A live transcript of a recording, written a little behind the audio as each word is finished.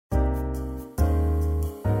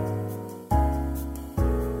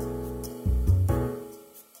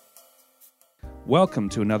Welcome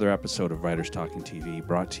to another episode of Writers Talking TV,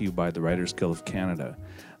 brought to you by the Writers Guild of Canada.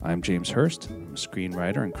 I'm James Hurst. I'm a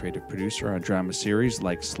screenwriter and creative producer on drama series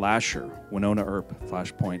like Slasher, Winona Earp,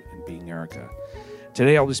 Flashpoint, and Being Erica.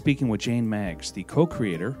 Today I'll be speaking with Jane Maggs, the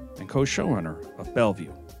co-creator and co-showrunner of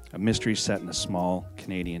Bellevue, a mystery set in a small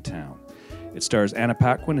Canadian town. It stars Anna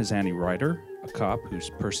Paquin as Annie Ryder, a cop whose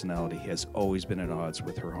personality has always been at odds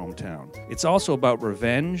with her hometown. It's also about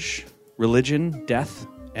revenge, religion, death,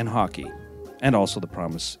 and hockey, and also the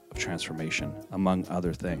promise of transformation, among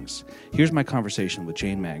other things. Here's my conversation with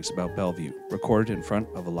Jane Maggs about Bellevue, recorded in front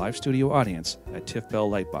of a live studio audience at TIFF Bell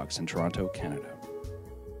Lightbox in Toronto, Canada.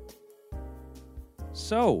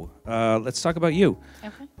 So, let's talk about you.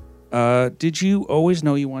 Okay. Did you always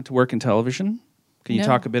know you want to work in television? Can you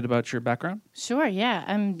talk a bit about your background? Sure, yeah.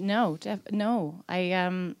 No.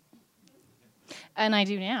 And I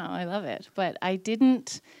do now. I love it. But I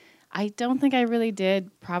don't think I really did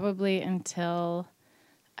probably until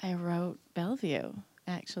I wrote Bellevue,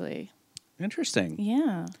 actually. Interesting.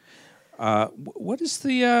 Yeah. What is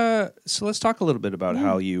the so let's talk a little bit about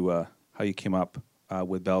how you came up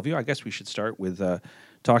with Bellevue. I guess we should start with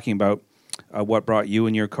talking about what brought you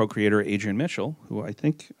and your co-creator Adrienne Mitchell, who I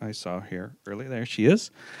think I saw here earlier. There she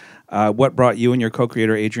is. What brought you and your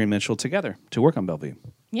co-creator Adrienne Mitchell together to work on Bellevue?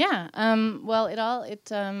 Yeah. Well,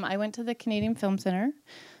 I went to the Canadian Film Centre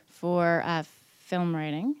for film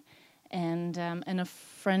writing, and a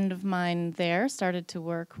friend of mine there started to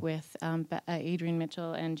work with Adrienne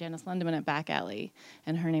Mitchell and Janice Lundeman at Back Alley,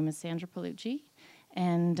 and her name is Sandra Palucci.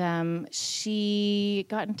 And she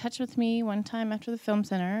got in touch with me one time after the Film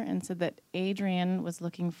Center and said that Adrienne was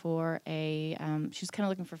looking for she was kind of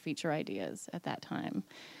looking for feature ideas at that time.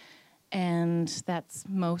 And that's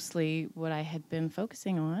mostly what I had been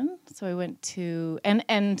focusing on. So I went to,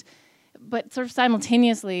 but sort of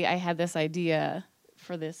simultaneously, I had this idea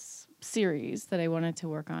for this series that I wanted to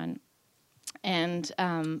work on. And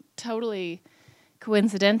totally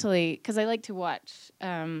coincidentally, because I like to watch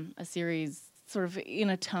a series sort of in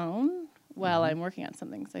a tone while I'm working on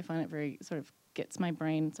something, because I find it very sort of gets my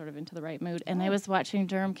brain sort of into the right mood. And I was watching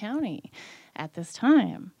Durham County at this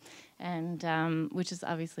time, and which is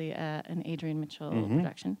obviously an Adrienne Mitchell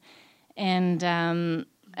production.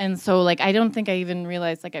 And so, like, I don't think I even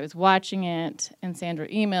realized, like, I was watching it, and Sandra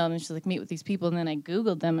emailed, and she's like, meet with these people, and then I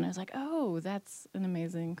Googled them, and I was like, oh, that's an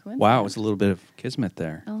amazing coincidence. Wow, it was a little bit of kismet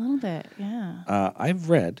there. A little bit, yeah. I've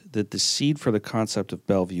read that the seed for the concept of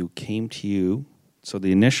Bellevue came to you, so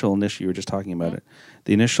the initial, you were just talking about it,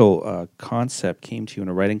 the initial concept came to you in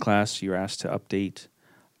a writing class. You were asked to update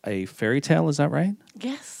a fairy tale, is that right?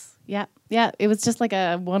 Yes. Yeah. It was just like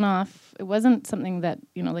a one-off. It wasn't something that,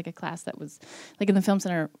 like a class that was, like in the Film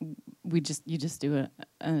Center, you just do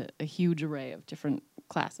a huge array of different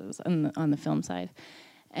classes on the film side.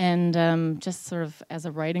 And just sort of as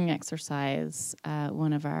a writing exercise,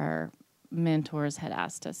 one of our mentors had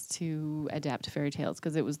asked us to adapt fairy tales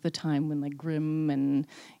because it was the time when, like, Grimm and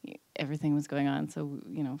everything was going on, so,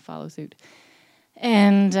 follow suit.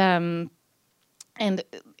 And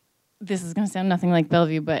this is going to sound nothing like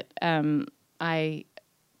Bellevue, but I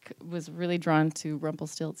was really drawn to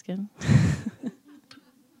Rumpelstiltskin.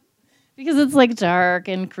 Because it's, like, dark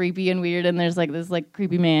and creepy and weird, and there's, like, this, like,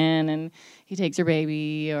 creepy man, and he takes your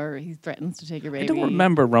baby, or he threatens to take your baby. I don't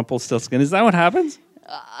remember Rumpelstiltskin. Is that what happens?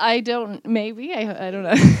 Maybe. I don't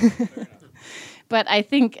know. But I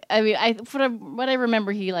think, what I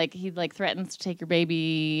remember, he threatens to take your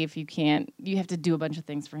baby. If you can't, you have to do a bunch of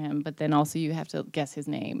things for him, but then also you have to guess his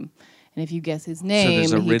name. And if you guess his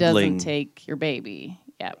name, he doesn't take your baby.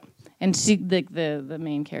 Yeah. And the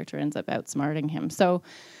main character ends up outsmarting him. So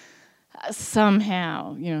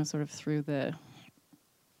somehow, sort of through the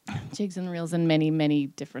jigs and reels and many, many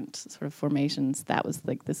different sort of formations, that was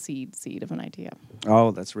like the seed of an idea.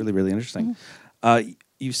 Oh, that's really, really interesting.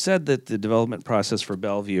 You said that the development process for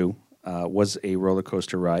Bellevue was a roller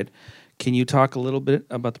coaster ride. Can you talk a little bit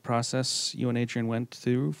about the process you and Adrienne went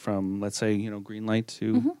through from, let's say, green light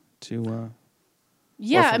to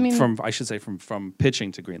yeah, from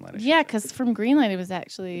pitching to green light? Yeah, because from green light it was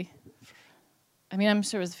actually, I'm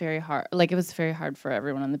sure it was very hard. Like, it was very hard for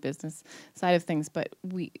everyone on the business side of things. But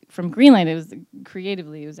from Greenlight, it was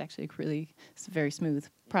creatively, it was actually a very smooth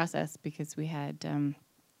process because we had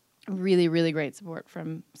really, really great support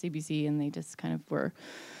from CBC, and they just kind of were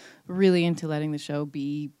really into letting the show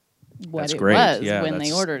be what that's it great. was Yeah, when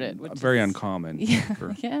they ordered it. Which very uncommon.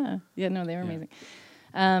 Yeah. No, they were amazing.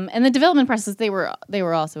 And the development process, they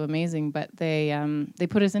were also amazing. But they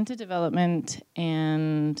put us into development,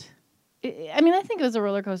 and I think it was a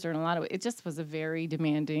roller coaster in a lot of ways. It just was a very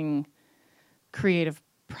demanding creative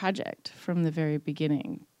project from the very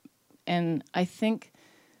beginning. and I think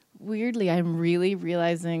weirdly I'm really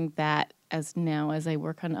realizing that as I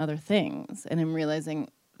work on other things, and I'm realizing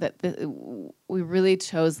that we really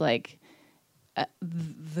chose like a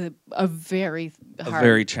very hard,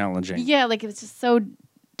 very challenging. Yeah, like it was just so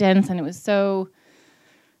dense, and it was so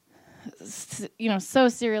so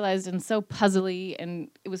serialized and so puzzly, and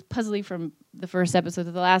it was puzzly from the first episode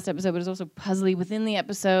to the last episode, but it was also puzzly within the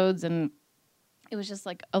episodes, and it was just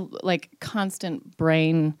like constant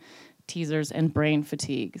brain teasers and brain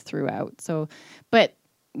fatigue throughout. So, but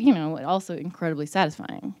also incredibly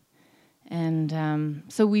satisfying. And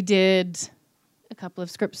so we did a couple of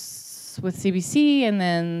scripts with CBC, and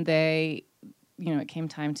then it came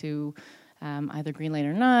time to either greenlight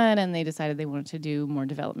or not, and they decided they wanted to do more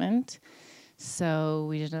development. So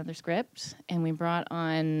we did another script, and we brought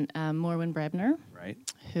on Morwen Brebner, right,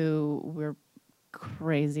 who we're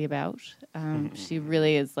crazy about. She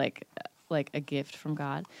really is like a gift from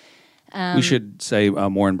God. We should say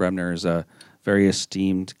Morwen Brebner is a very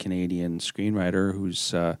esteemed Canadian screenwriter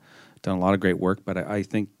who's done a lot of great work, but I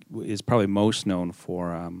think is probably most known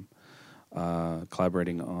for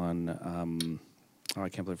collaborating on, I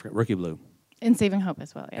can't believe I forgot, Rookie Blue. And Saving Hope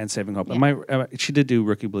as well. Yeah. And Saving Hope. Yeah. She did do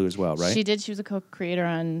Rookie Blue as well, right? She did. She was a co-creator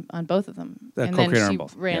on both of them. And then on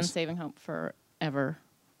both. She ran Saving Hope forever.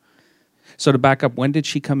 So to back up, when did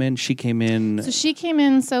she come in? She came in. So she came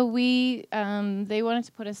in. So we they wanted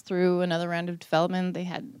to put us through another round of development. They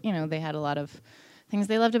had a lot of things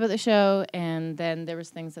they loved about the show, and then there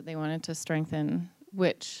was things that they wanted to strengthen,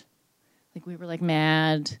 which we were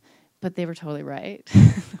mad, but they were totally right.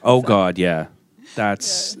 Oh God, yeah.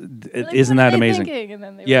 That's isn't that amazing? And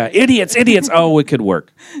then idiots. Oh, it could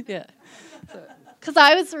work. Yeah. Because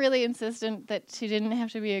I was really insistent that she didn't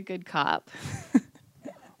have to be a good cop.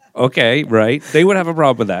 Okay, right. They would have a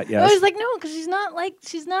problem with that, yes. I was like, no, because she's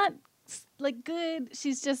not good.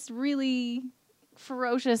 She's just really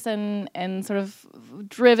ferocious and sort of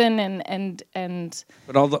driven and.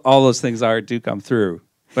 But all those things do come through.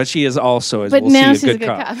 But she is also, as but we'll now see, she's a good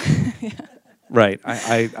cop. Yeah. Right.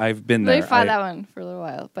 I've been there. They fought that one for a little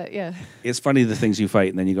while, but yeah. It's funny the things you fight,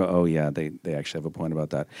 and then you go, oh, yeah, they actually have a point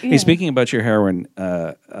about that. Yeah. Hey, speaking about your heroine,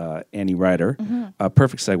 Annie Ryder, a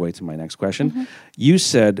perfect segue to my next question. You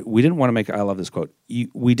said, we didn't want to make, I love this quote,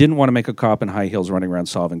 we didn't want to make a cop in high heels running around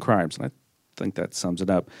solving crimes. And I think that sums it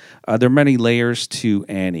up. There are many layers to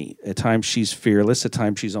Annie. At times she's fearless. At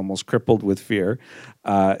times she's almost crippled with fear.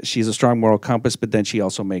 She's a strong moral compass, but then she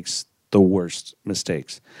also makes the worst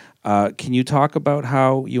mistakes. Can you talk about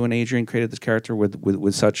how you and Adrian created this character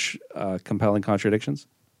with such compelling contradictions?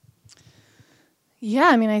 Yeah,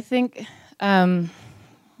 I mean, I think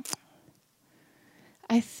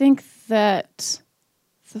that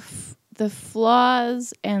the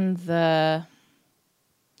flaws and the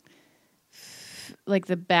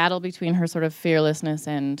battle between her sort of fearlessness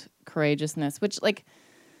and courageousness, which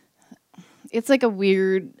it's a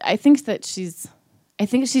weird. I think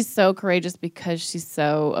she's so courageous because she's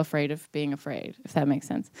so afraid of being afraid, if that makes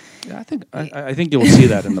sense. Yeah, I think you'll see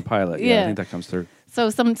that in the pilot. Yeah, I think that comes through. So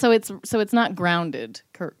it's not grounded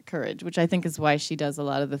courage, which I think is why she does a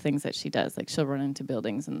lot of the things that she does. Like she'll run into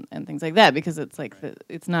buildings and things like that because it's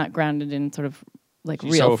it's not grounded in sort of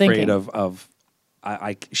she's real so thinking. Afraid of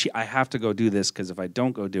I have to go do this because if I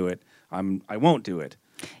don't go do it, I won't do it.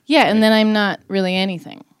 Yeah, and then I'm not really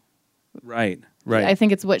anything. Right. I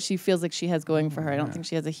think it's what she feels like she has going for her. I don't think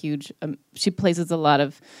she has a huge. She places a lot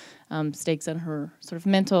of stakes on her sort of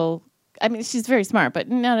mental. I mean, she's very smart, but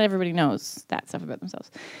not everybody knows that stuff about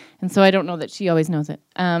themselves, and so I don't know that she always knows it.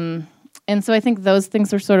 And so I think those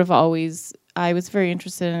things are sort of always. I was very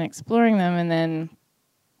interested in exploring them, and then.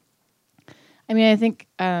 I mean, I think.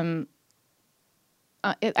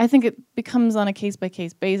 I think it becomes on a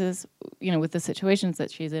case-by-case basis, with the situations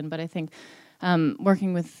that she's in. But I think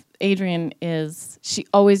working with Adrian she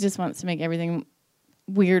always just wants to make everything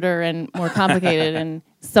weirder and more complicated and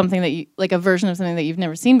something that a version of something that you've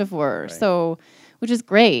never seen before. Right. So, which is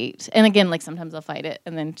great. And again, sometimes I'll fight it,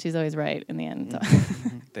 and then she's always right in the end. So.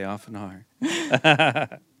 They often are.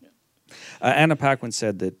 Anna Paquin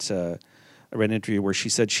said that. I read an interview where she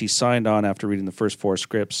said she signed on after reading the first 4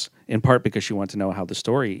 scripts, in part because she wanted to know how the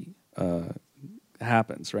story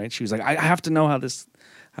happens. Right? She was like, I have to know how this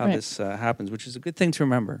happens, which is a good thing to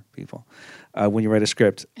remember, people, when you write a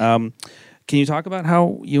script. Can you talk about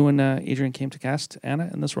how you and Adrian came to cast Anna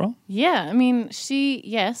in this role? Yeah, I mean,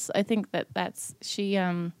 I think that's she.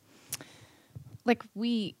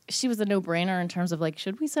 She was a no-brainer in terms of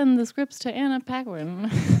should we send the scripts to Anna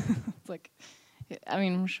Paquin? It's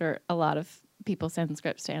I'm sure a lot of people send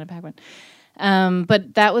scripts to Anna Paquin.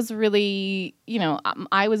 But that was really,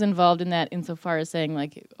 I was involved in that insofar as saying,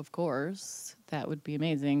 like, of course, that would be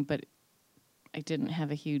amazing, but I didn't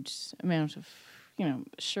have a huge amount of,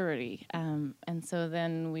 surety. And so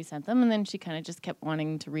then we sent them, and then she kind of just kept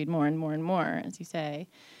wanting to read more and more and more, as you say.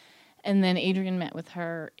 And then Adrian met with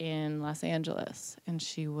her in Los Angeles, and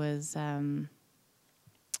she was,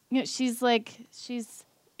 she's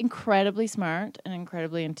incredibly smart and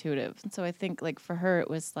incredibly intuitive. And so I think, like, for her, it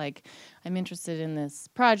was like, I'm interested in this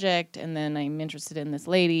project, and then I'm interested in this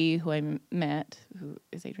lady who I met, who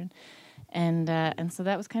is Adrian. And so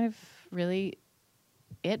that was kind of really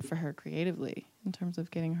it for her creatively in terms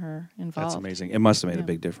of getting her involved. That's amazing. It must have made a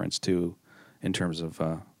big difference, too, in terms of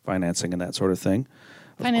financing and that sort of thing.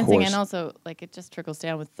 Financing, and also, like, it just trickles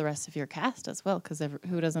down with the rest of your cast as well, because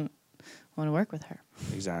who doesn't want to work with her?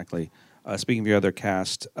 Exactly. Speaking of your other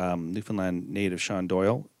cast, Newfoundland native Sean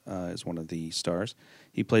Doyle is one of the stars.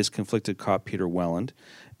 He plays conflicted cop Peter Welland.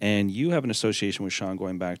 And you have an association with Sean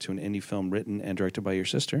going back to an indie film written and directed by your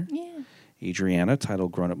sister, Adriana,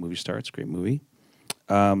 titled Grown Up Movie Star. It's a great movie.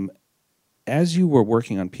 As you were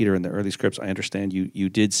working on Peter in the early scripts, I understand you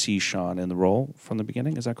did see Sean in the role from the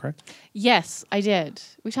beginning. Is that correct? Yes, I did.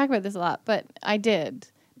 We talk about this a lot, but I did,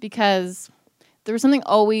 because there was something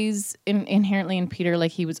always inherently in Peter,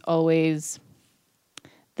 like he was always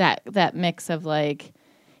that mix of, like,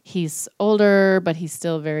 he's older, but he's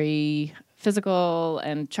still very physical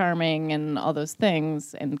and charming and all those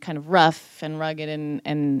things, and kind of rough and rugged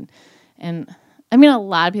and I mean, a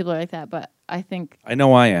lot of people are like that, but I think I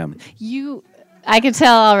know I am. I could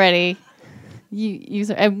tell already.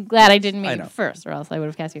 I'm glad I didn't meet you first, or else I would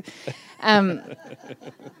have cast you.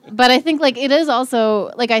 But I think, like, it is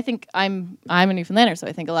also, like, I think I'm a Newfoundlander, so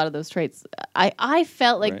I think a lot of those traits. I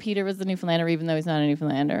felt like Peter was the Newfoundlander, even though he's not a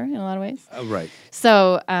Newfoundlander in a lot of ways. Right.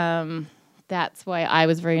 So that's why I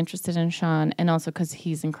was very interested in Sean, and also because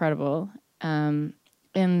he's incredible. And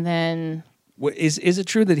then. Is it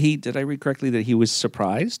true that did I read correctly that he was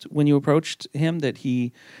surprised when you approached him that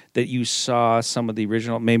you saw some of the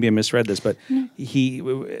original? Maybe I misread this, but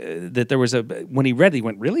that there was when he read it, he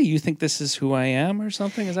went, "Really? You think this is who I am, or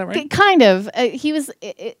something?" Is that right? Kind of. He was,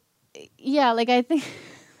 like, I think,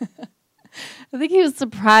 I think he was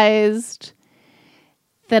surprised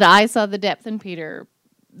that I saw the depth in Peter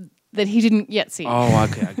that he didn't yet see. Oh,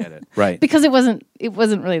 okay, I get it. Right. Because it wasn't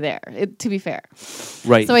really there, to be fair.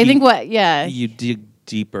 Right. So I think you dig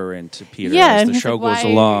deeper into Peter as the show goes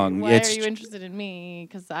along. Why are you interested in me?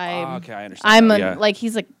 Because I understand. I'm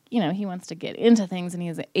he's like, he wants to get into things, and he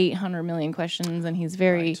has 800 million questions, and he's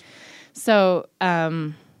very, right. So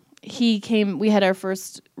he came, we had our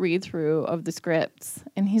first read through of the scripts,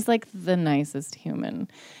 and he's like the nicest human.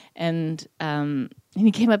 And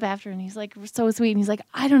he came up after, and he's like so sweet, and he's like,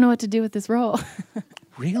 I don't know what to do with this role.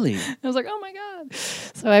 Really? I was like, oh my God.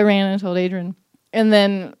 So I ran and told Adrian. And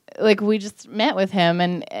then, like, we just met with him,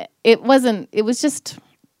 and it was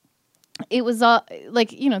all, like,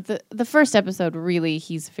 the first episode, really,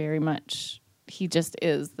 he just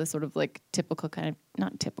is the sort of, like, typical kind of,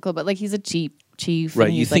 not typical, but, like, he's a chief.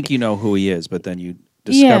 Right, you think, like, you know who he is, but then you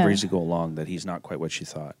discover as you go along that he's not quite what you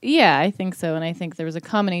thought. Yeah, I think so. And I think there was a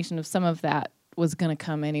combination of some of that was going to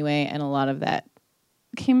come anyway, and a lot of that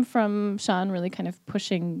came from Sean really kind of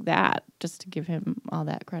pushing that, just to give him all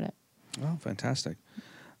that credit. Oh, fantastic.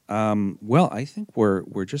 Well, I think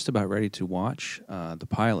we're just about ready to watch the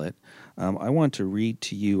pilot. I want to read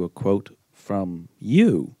to you a quote from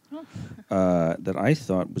you that I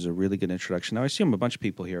thought was a really good introduction. Now, I assume a bunch of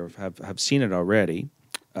people here have seen it already,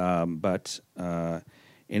 but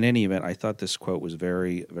in any event, I thought this quote was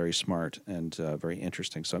very, very smart and very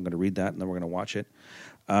interesting. So I'm going to read that, and then we're going to watch it.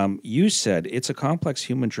 You said, "It's a complex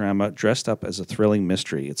human drama dressed up as a thrilling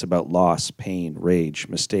mystery. It's about loss, pain, rage,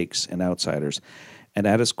 mistakes, and outsiders. And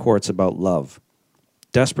at its core, it's about love.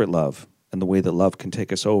 Desperate love, and the way that love can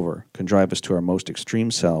take us over, can drive us to our most extreme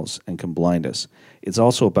selves, and can blind us. It's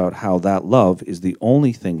also about how that love is the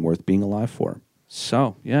only thing worth being alive for."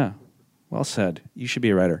 So, yeah, well said. You should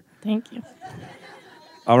be a writer. Thank you.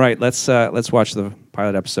 All right, let's watch the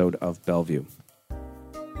pilot episode of Bellevue.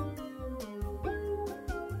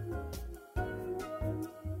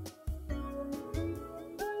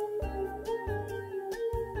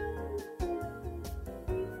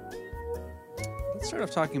 Let's start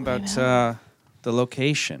off talking about the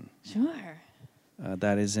location. Sure.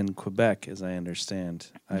 That is in Quebec, as I understand.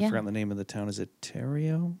 I forgot the name of the town. Is it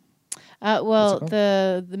Terrio? Well,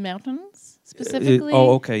 the mountains specifically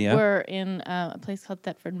were in a place called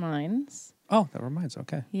Thetford Mines. Oh, Thetford Mines,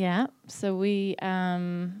 okay. Yeah. So we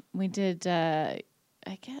did I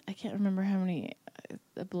can't remember how many,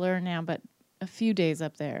 a blur now, but a few days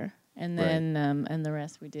up there. And then, and the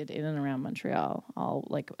rest we did in and around Montreal, all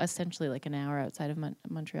like essentially like an hour outside of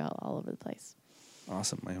Montreal, all over the place.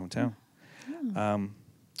 Awesome, my hometown. Yeah. Can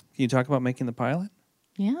you talk about making the pilot?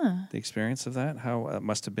 Yeah. The experience of that? How it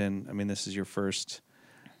must have been. I mean, this is your first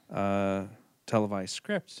televised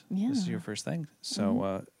script. Yeah. This is your first thing.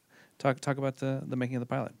 So talk about the making of the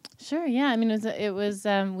pilot. Sure, yeah. I mean, it was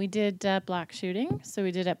we did block shooting, so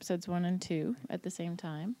we did episodes 1 and 2 at the same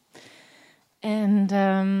time. And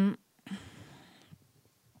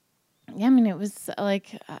yeah, I mean, it was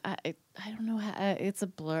like I don't know how it's a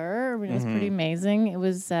blur. I mean, it was pretty amazing. It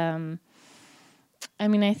was. I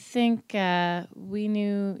mean, I think we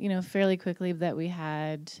knew, fairly quickly that we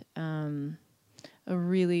had a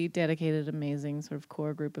really dedicated, amazing sort of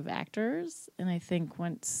core group of actors, and I think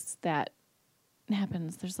once that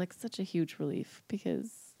happens, there's like such a huge relief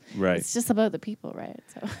because it's just about the people, right?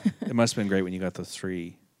 So it must have been great when you got those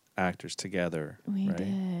 3 actors together. We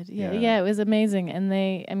did. Yeah, it was amazing. And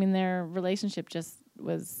their relationship just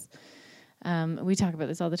was, we talk about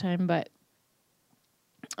this all the time, but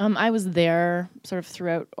I was there sort of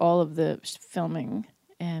throughout all of the filming,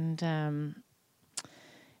 and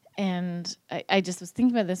I just was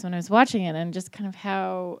thinking about this when I was watching it, and just kind of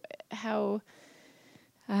how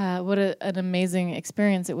what an amazing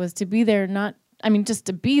experience it was to be there, just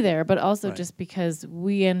to be there, but also just because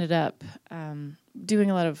we ended up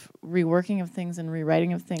doing a lot of reworking of things and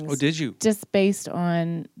rewriting of things. Oh, did you? Just based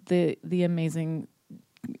on the amazing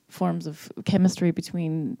forms of chemistry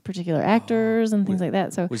between particular actors and things like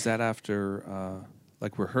that. So was that after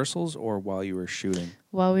like rehearsals or while you were shooting?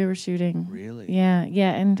 While we were shooting. Really? Yeah.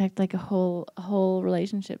 In fact, like a whole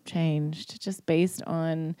relationship changed just based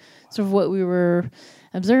on sort of what we were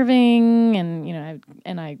observing,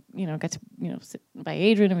 and I got to sit by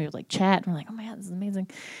Adrian, and we would like chat, and we're like, oh my God, this is amazing.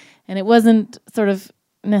 And it wasn't sort of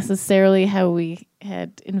necessarily how we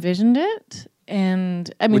had envisioned it.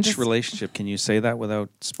 And I mean, which relationship? Can you say that without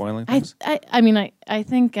spoiling things? I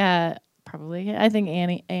think probably. I think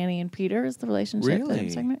Annie and Peter is the relationship.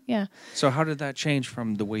 Really? Yeah. So how did that change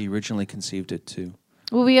from the way you originally conceived it to?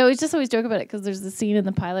 Well, we always joke about it because there's the scene in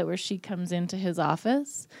the pilot where she comes into his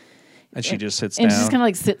office. And she just sits down. And she just kind of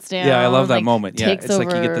like sits down. Yeah, I love that moment. Yeah, it's over.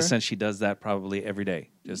 like you get the sense she does that probably every day.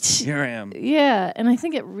 Just, here I am. Yeah, and I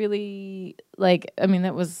think it really,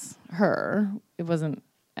 that was her. It wasn't,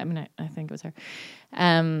 I think it was her.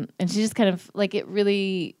 And she just kind of, it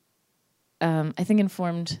really, I think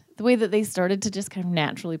informed, the way that they started to just kind of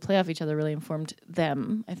naturally play off each other really informed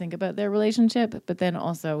them, I think, about their relationship, but then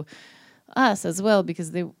also us as well,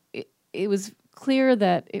 because it was clear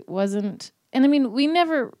that it wasn't,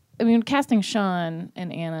 and casting Sean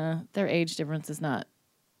and Anna, their age difference is not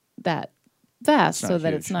that vast, so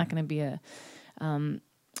that it's not going to be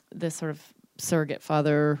this sort of surrogate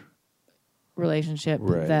father relationship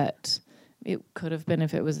that it could have been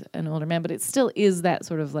if it was an older man, but it still is that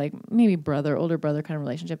sort of like maybe older brother kind of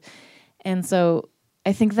relationship. And so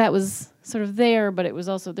I think that was sort of there, but it was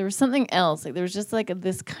also, there was something else. Like there was just like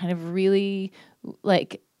this kind of really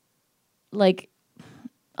like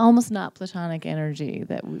almost not platonic energy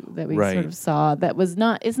that we sort of saw. That was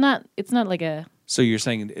not. It's not like a. So you're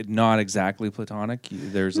saying not exactly platonic.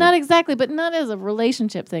 There's not exactly, but not as a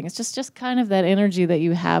relationship thing. It's just kind of that energy that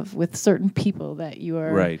you have with certain people that you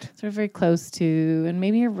are sort of very close to, and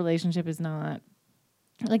maybe your relationship is not.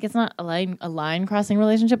 Like it's not a line crossing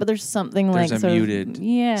relationship, but there's something there's like a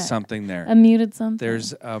muted something there. A muted something.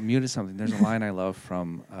 There's a muted something. There's a line I love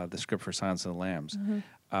from the script for Silence of the Lambs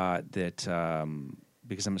that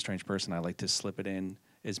because I'm a strange person, I like to slip it in.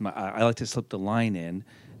 I like to slip the line in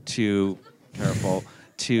to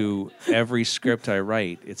to every script I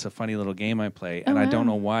write. It's a funny little game I play, and I don't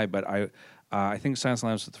know why, but I think Silence of the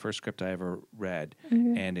Lambs was the first script I ever read,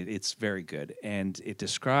 and it's very good. And it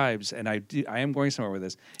describes, and I am going somewhere with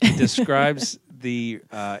this. It describes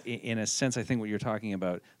in a sense, I think what you're talking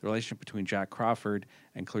about, the relationship between Jack Crawford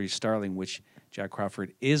and Clarice Starling, which Jack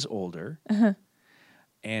Crawford is older,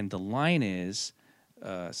 and the line is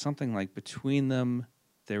something like, between them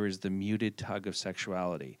there is the muted tug of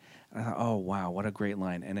sexuality. And I thought, oh wow, what a great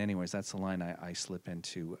line. And anyways, that's the line I slip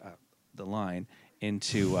into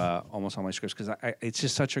almost all my scripts, because it's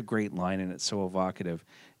just such a great line, and it's so evocative.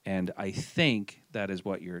 And I think that is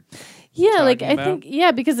what you're talking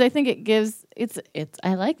about. Because I think it gives it's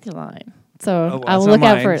I like the line, so I will look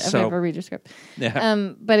out for it if I ever read your script.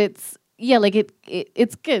 Yeah. But it's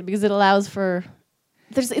it's good because it allows for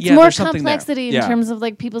it's more complexity in terms of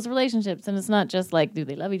like people's relationships, and it's not just like, do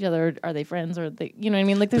they love each other, or are they friends, or they, you know what I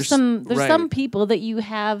mean? Like there's some people that you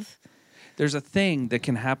have. there's a thing that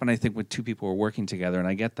can happen, I think, when two people are working together, and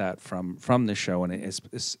I get that from this show, and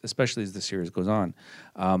especially as the series goes on.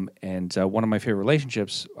 And one of my favorite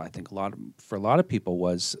relationships, I think, for a lot of people,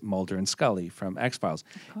 was Mulder and Scully from X-Files,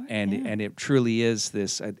 and it truly is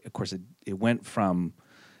this. Of course, it went from.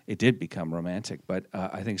 It did become romantic, but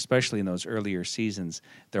I think especially in those earlier seasons,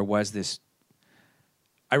 there was this.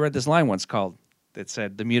 I read this line once that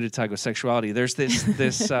said, "The muted tug of sexuality." There's this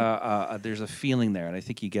there's a feeling there, and I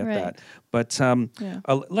think you get that. But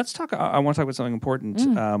let's talk. I want to talk about something important.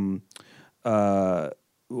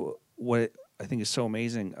 What I think is so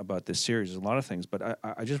amazing about this series is a lot of things, but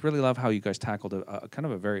I just really love how you guys tackled a kind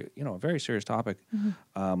of a very serious topic.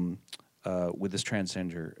 With this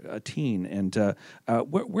transgender teen, and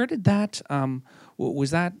where did that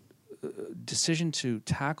was that decision to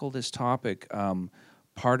tackle this topic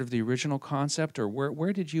part of the original concept, or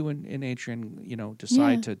where did you and Adrian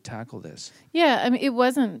decide to tackle this? Yeah, I mean, it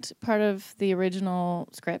wasn't part of the original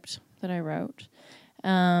script that I wrote.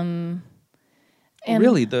 And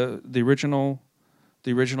really, the original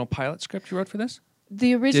pilot script you wrote for this?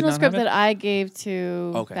 The original script that I gave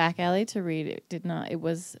to Back Alley to read, it did not. It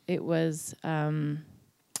was. Oh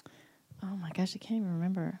my gosh, I can't even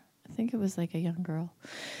remember. I think it was like a young girl.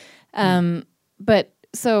 But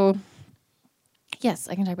so, yes,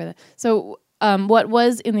 I can talk about that. So, what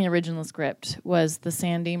was in the original script was the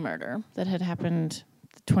Sandy murder that had happened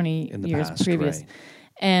 20 years previous, right.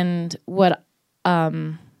 And what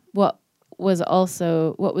was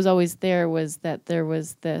always there was that there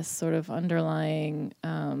was this sort of underlying,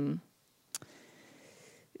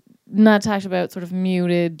 not talked about, sort of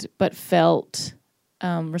muted but felt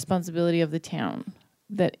responsibility of the town.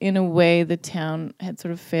 That in a way the town had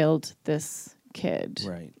sort of failed this kid.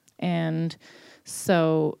 Right. And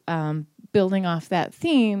so building off that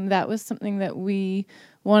theme, that was something that we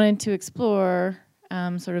wanted to explore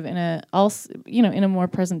sort of in a more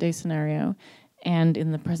present day scenario and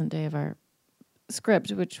in the present day of our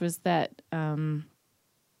script, which was that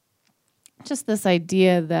just this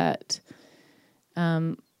idea that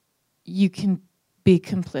you can be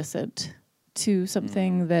complicit to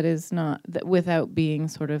something that is not that without being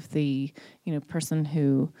sort of the person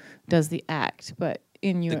who does the act, but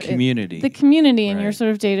in your community in your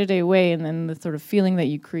sort of day-to-day way, and then the sort of feeling that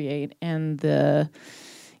you create, and the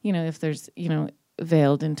if there's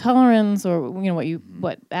veiled intolerance, or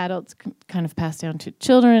what adults kind of pass down to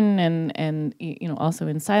children, and also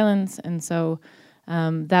in silence. And so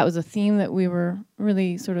that was a theme that we were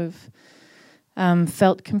really sort of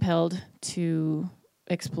felt compelled to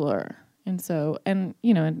explore. And so and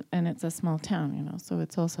it's a small town, so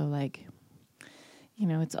it's also like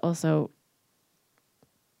it's also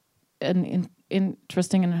an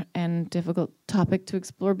interesting and difficult topic to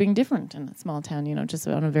explore, being different in a small town, just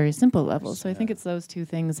on a very simple level. So I think it's those two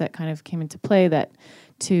things that kind of came into play, that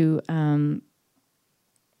to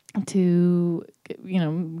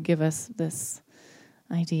give us this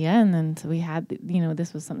idea. And then so we had,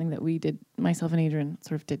 this was something that we did, myself and Adrian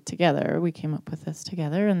sort of did together. We came up with this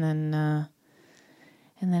together, and then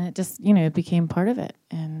it just, it became part of it.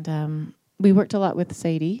 And we worked a lot with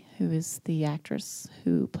Sadie, who is the actress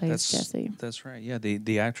who plays Jessie. That's right. Yeah,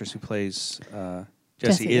 the actress who plays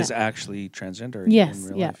Jessie is actually transgender in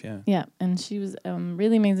real life. Yeah. And she was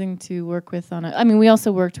really amazing to work with on it. I mean, we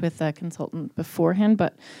also worked with a consultant beforehand,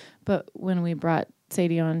 but when we brought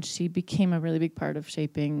Sadie on, she became a really big part of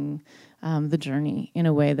shaping the journey in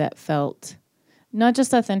a way that felt not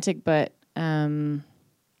just authentic, but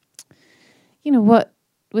what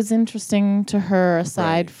was interesting to her,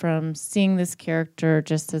 aside from seeing this character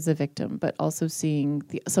just as a victim, but also seeing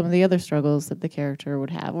some of the other struggles that the character would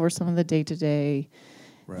have, or some of the day-to-day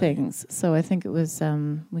things. So I think it was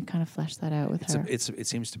we kind of fleshed that out with her. It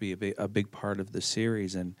seems to be a big part of the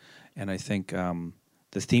series, and I think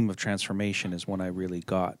the theme of transformation is one I really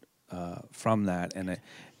got from that, and I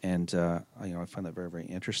find that very, very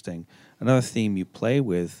interesting. Another theme you play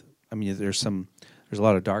with, I mean, there's a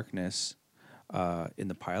lot of darkness in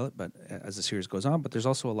the pilot, but as the series goes on, but there's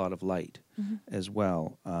also a lot of light as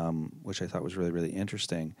well, which I thought was really, really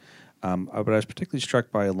interesting. But I was particularly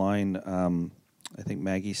struck by a line I think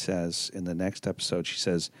Maggie says in the next episode. She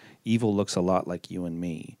says, "Evil looks a lot like you and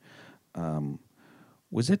me."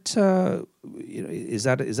 Was it? Is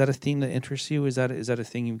that a theme that interests you? Is that a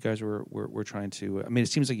thing you guys were trying to? I mean, it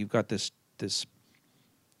seems like you've got this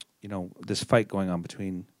fight going on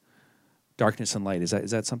between darkness and light. Is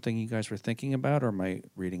that something you guys were thinking about, or am I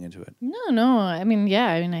reading into it? No. I mean, yeah.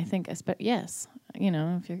 I mean, I think yes.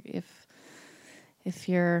 If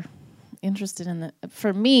you're interested in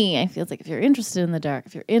for me, I feel like if you're interested in the dark,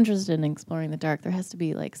 if you're interested in exploring the dark, there has to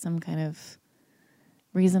be like some kind of,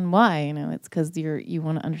 reason why, it's because you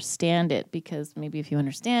want to understand it, because maybe if you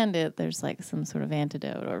understand it, there's like some sort of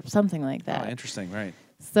antidote or something like that. Oh, interesting, right.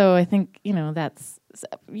 So I think, that's,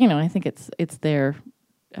 I think it's there,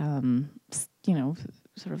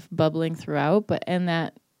 sort of bubbling throughout,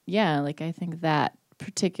 I think that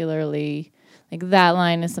particularly, like that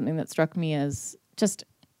line is something that struck me as just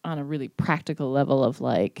on a really practical level of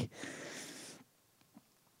like,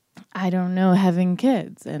 I don't know, having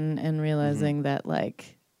kids and realizing that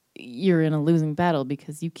like you're in a losing battle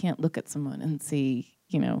because you can't look at someone and see,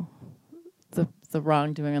 the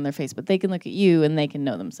wrongdoing on their face, but they can look at you and they can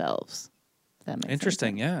know themselves. If that makes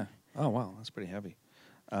Interesting, sense. yeah. Oh wow, that's pretty heavy.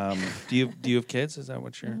 Do you have kids? Is that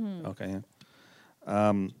what you're? Okay,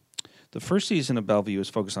 yeah. The first season of Bellevue is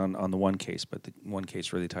focused on the one case, but the one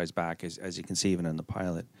case really ties back, as you can see even in the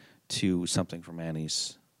pilot, to something from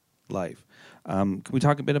Annie's life. Can we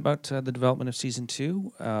talk a bit about the development of season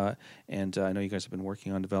 2? And I know you guys have been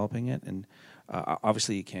working on developing it, and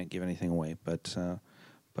obviously you can't give anything away, but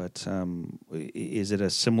is it a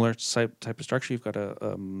similar type of structure? You've got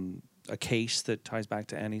a case that ties back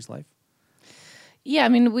to Annie's life? Yeah, I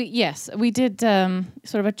mean, we did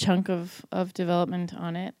sort of a chunk of development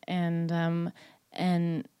on it, and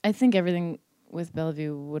I think everything with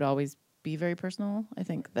Bellevue would always be very personal. I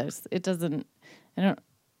think I don't know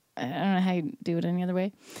how you do it any other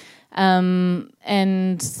way.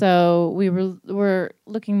 And so we're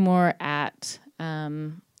looking more at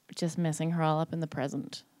just messing her all up in the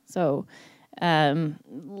present. So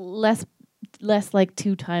less like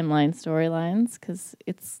 2 timeline storylines, because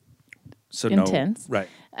it's So intense. No,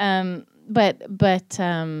 right. But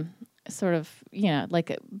sort of,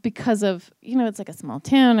 like because of, it's like a small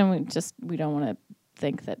town, and we don't want to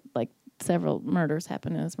think that like several murders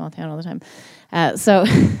happen in a small town all the time. So,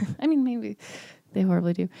 I mean, maybe they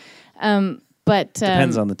horribly do. But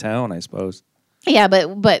Depends on the town, I suppose. yeah,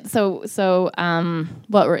 but so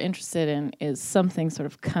what we're interested in is something sort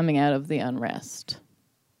of coming out of the unrest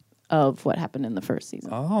of what happened in the first season.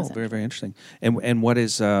 Oh, very, very interesting. And what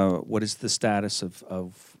is the status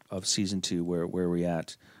of season 2? Where are we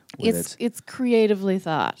at with it? It's creatively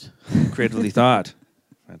thought. Creatively thought.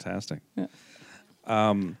 Fantastic. Yeah.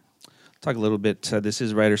 Talk a little bit. This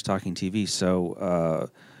is Writers Talking TV. So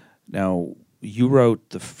now you wrote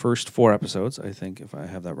the first 4 episodes, I think, if I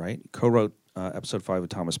have that right. Co-wrote episode 5 with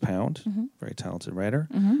Thomas Pound, very talented writer.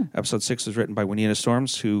 Episode 6 was written by Winina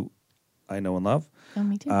Storms, who I know and love. Oh,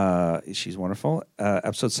 me too. She's wonderful.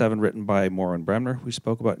 Episode 7 written by Maureen Bremner, who we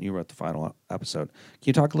spoke about, and you wrote the final episode. Can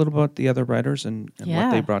you talk a little about the other writers and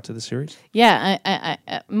what they brought to the series? Yeah, I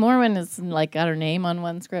Maureen is like got her name on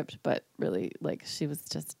one script, but really, like, she was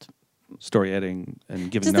just story editing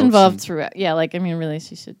and giving just notes involved throughout. Yeah, like, I mean, really,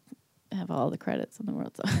 she should have all the credits in the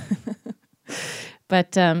world. So.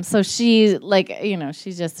 But so she, like,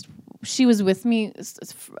 she was with me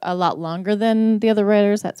a lot longer than the other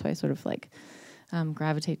writers. That's why I sort of like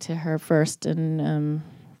gravitate to her first. And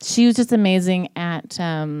she was just amazing at,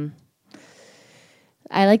 I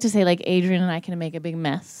like to say, like, Adrian and I can make a big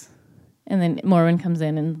mess. And then Maureen comes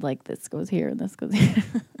in and, like, this goes here and this goes here.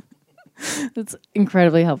 It's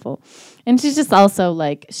incredibly helpful. And she's just also,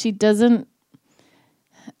 like, she doesn't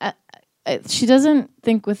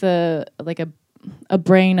think with a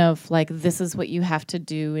brain of, like, this is what you have to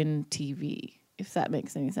do in TV, if that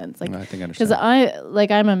makes any sense. Like, I think I understand.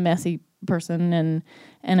 Because I'm a messy person,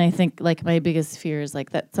 and I think, like, my biggest fear is,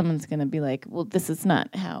 like, that someone's going to be like, well, this is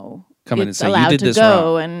not how it's allowed to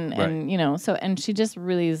go, and so, and she just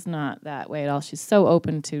really is not that way at all. She's so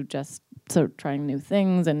open to just sort of trying new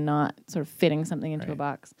things and not sort of fitting something into a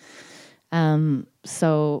box.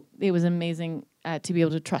 So it was amazing to be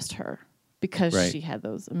able to trust her, because she had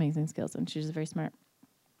those amazing skills, and she's very smart.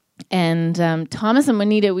 And Thomas and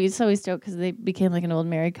Juanita, we so stoked because they became like an old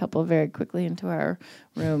married couple very quickly into our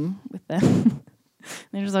room with them.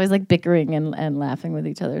 They were just always like bickering and laughing with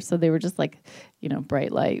each other. So they were just like,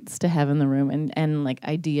 bright lights to have in the room, and like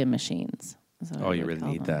idea machines. Oh, you really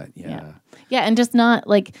need that. Yeah. Yeah, and just not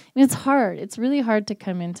like, I mean, it's hard. It's really hard to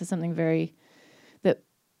come into something very that,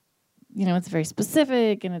 it's very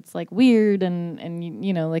specific, and it's like weird, and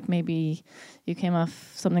like maybe you came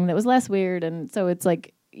off something that was less weird, and so it's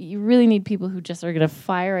like you really need people who just are going to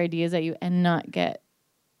fire ideas at you and not get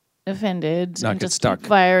offended, not and get just stuck keep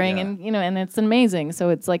firing, and and it's amazing. So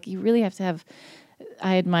it's like you really have to have.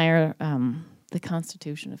 I admire the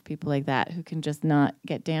constitution of people like that who can just not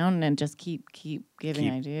get down and just keep giving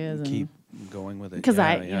ideas and keep going with it. Because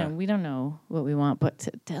we don't know what we want, but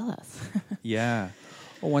to tell us. Yeah.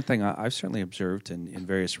 Well, one thing I've certainly observed in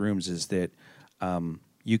various rooms is that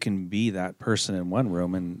you can be that person in one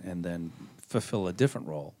room and then fulfill a different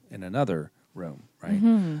role in another room,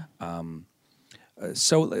 right?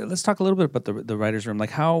 So let's talk a little bit about the writer's room.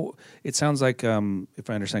 Like how it sounds like, if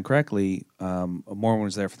I understand correctly, Morwen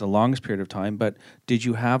was there for the longest period of time. But did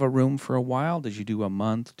you have a room for a while? Did you do a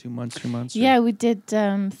month, 2 months, 3 months? Yeah, we did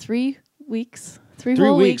 3 weeks. 3 3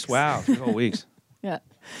 whole weeks. weeks. Wow, 3 whole weeks. Yeah.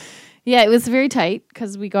 Yeah, it was very tight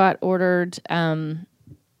because we got ordered and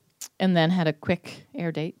then had a quick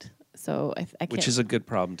air date. So I can't. Which is a good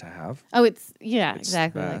problem to have. Oh, it's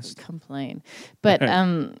exactly. Fast. Like complain, but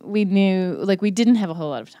we knew like we didn't have a whole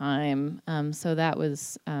lot of time. So that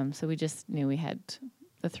was so we just knew we had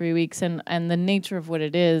the 3 weeks, and the nature of what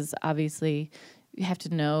it is. Obviously, you have to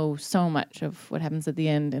know so much of what happens at the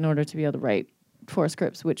end in order to be able to write 4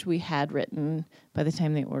 scripts, which we had written by the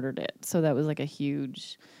time they ordered it. So that was like a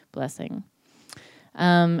huge blessing.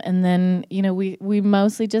 And then we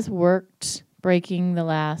mostly just worked breaking the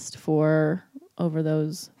last 4 over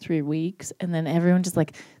those 3 weeks, and then everyone just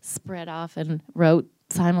like spread off and wrote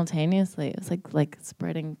simultaneously. It was like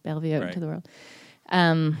spreading Bellevue out into the world.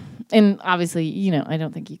 And obviously, I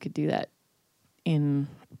don't think you could do that in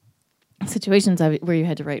situations where you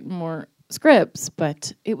had to write more scripts,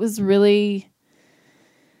 but it was really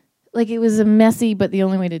like it was a messy, but the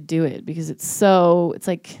only way to do it because it's such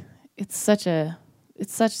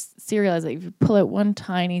serialized that if you pull out one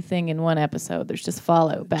tiny thing in one episode, there's just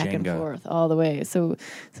fallout back Jenga. and forth all the way. So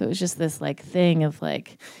it was just this like thing of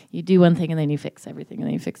like you do one thing and then you fix everything and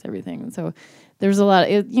then you fix everything. And so there's a lot.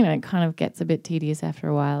 It kind of gets a bit tedious after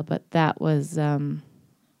a while. But that was sort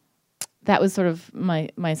of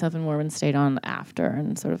myself and Morwen stayed on after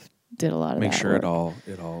and sort of did a lot of Make that sure work.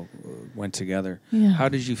 it all went together. Yeah. How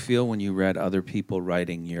did you feel when you read other people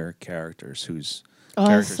writing your characters whose I was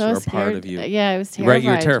characters so who are scared. part of you? Yeah, I was terrified. Right, you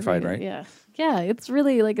were to terrified, read it. right? Yeah. Yeah, it's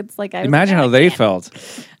really like it's like I was Imagine like, how they felt.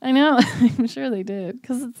 I know. I'm sure they did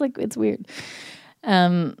because it's weird.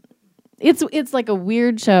 It's like a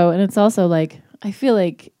weird show, and it's also like I feel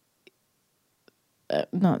like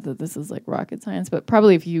not that this is like rocket science, but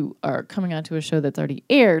probably if you are coming onto a show that's already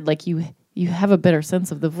aired, like you have a better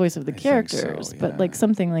sense of the voice of the characters. so, yeah. But like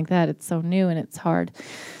something like that, it's so new and it's hard.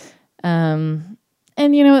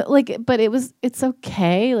 And but it's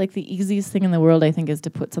okay. Like the easiest thing in the world, I think, is to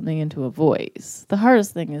put something into a voice. The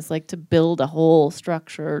hardest thing is like to build a whole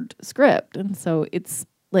structured script. And so it's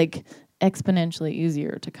like exponentially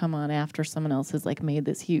easier to come on after someone else has like made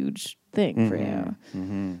this huge thing for you.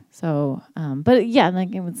 Mm-hmm. So, but yeah,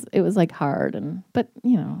 like it was like hard but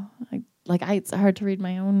it's hard to read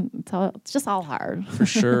my own. It's just all hard. For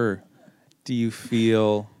sure. Do you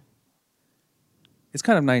feel... It's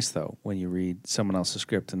kind of nice, though, when you read someone else's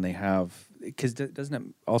script and they have... Because doesn't it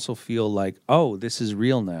also feel like, oh, this is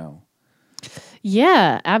real now?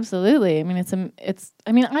 Yeah, absolutely. I mean,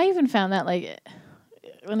 I even found that, like,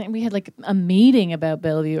 when we had, like, a meeting about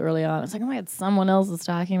Bellevue early on, it's like, oh my God, someone else is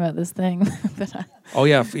talking about this thing. Oh,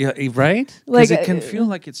 yeah, right? Like, Because it can feel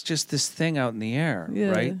like it's just this thing out in the air,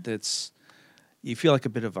 right? That's... You feel like a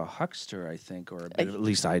bit of a huckster, I think, or at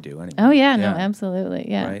least I do. Anyway. Oh, yeah, no, absolutely,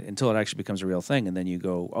 yeah. Right? Until it actually becomes a real thing, and then you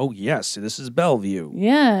go, oh, yes, this is Bellevue.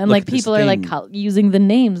 Yeah, and Look like at this people are like thing. using the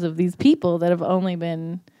names of these people that have only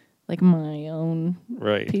been like my own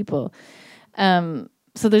people.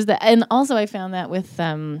 So there's that, and also I found that with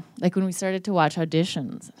like when we started to watch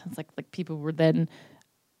auditions, it's like people were then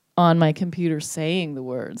on my computer saying the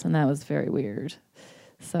words, and that was very weird.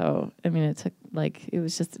 So I mean, it took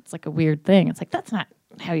it's like a weird thing. It's like that's not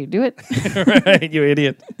how you do it, Right? You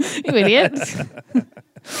idiot. you idiot.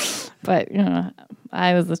 But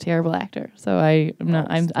I was a terrible actor, so I'm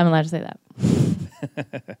allowed to say that.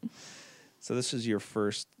 So this is your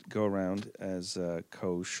first go around as a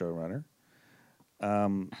co-showrunner.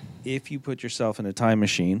 If you put yourself in a time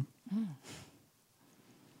machine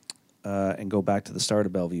and go back to the start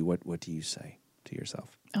of Bellevue, what do you say to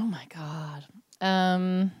yourself? Oh my God.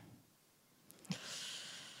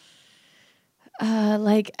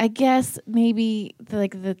 Like I guess maybe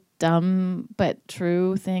the dumb but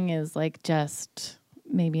true thing is like just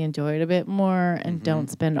maybe enjoy it a bit more and don't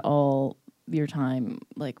spend all your time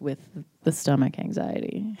like with the stomach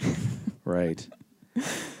anxiety. Right.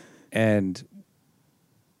 And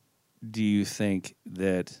do you think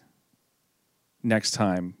that next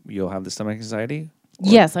time you'll have the stomach anxiety?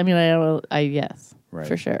 Yes, I mean I will. Yes, right.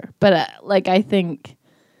 For sure. But like I think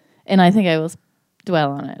I will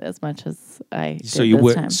dwell on it as much as I did So you this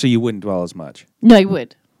would. time. So you wouldn't dwell as much. No, I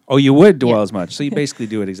would. Oh, you would dwell as much. So you basically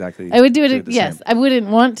do it exactly. I would do it. the Yes, same. I wouldn't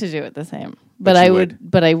want to do it the same, But but you I would.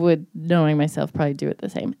 would. But I would, knowing myself, probably do it the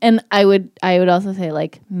same. And I would also say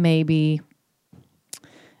like maybe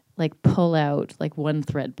like pull out like one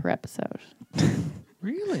thread per episode.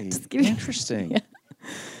 Really Just kidding. interesting. Yeah.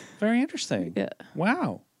 Very interesting. Yeah.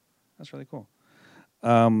 Wow. That's really cool.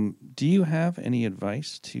 Do you have any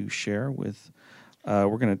advice to share with...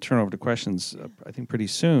 we're going to turn over to questions, I think, pretty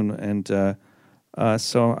soon. And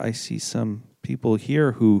so I see some people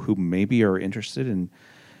here who maybe are interested in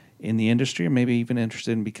the industry, or maybe even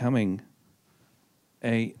interested in becoming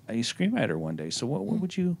a screenwriter one day. So what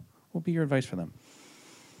would be your advice for them?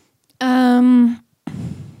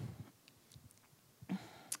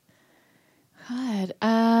 God,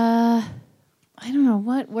 I don't know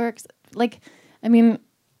what works. Like, I mean,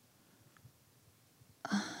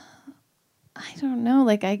 I don't know.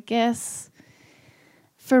 Like, I guess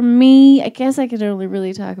for me, I guess I could only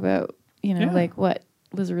really talk about, like what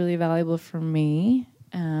was really valuable for me.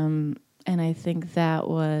 And I think that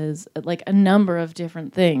was like a number of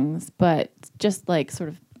different things, but just like sort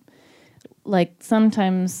of like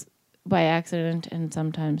sometimes by accident and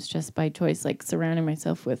sometimes just by choice, like surrounding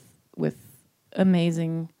myself with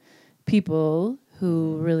amazing people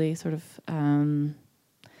who really sort of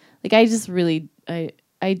like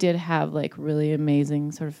I did have like really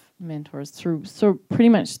amazing sort of mentors pretty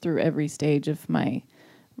much through every stage of my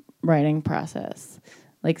writing process.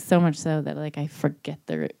 Like so much so that like I forget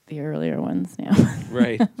the earlier ones now.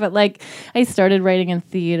 Right. But like I started writing in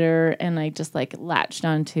theater, and I just like latched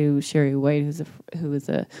onto Sherry White, who was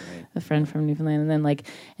a friend from Newfoundland, and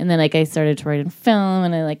then I started to write in film,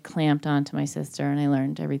 and I like clamped onto my sister, and I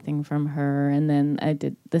learned everything from her, and then I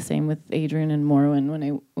did the same with Adrian and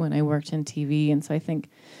Morwen when I worked in TV, and so I think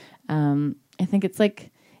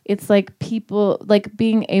it's like people like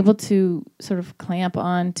being able to sort of clamp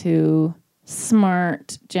on to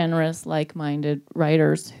smart, generous, like-minded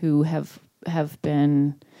writers who have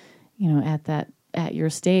been, at your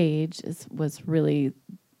stage was really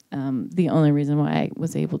the only reason why I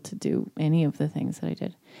was able to do any of the things that I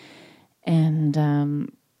did, and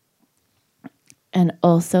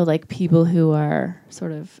also like people who are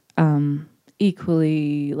sort of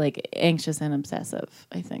equally like anxious and obsessive.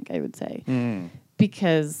 I think I would say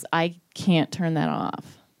because I can't turn that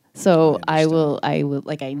off. So I will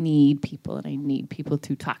like I need people, and I need people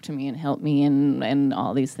to talk to me and help me and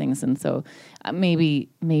all these things. And so maybe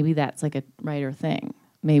that's like a writer thing.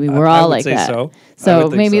 Maybe we're all like that. So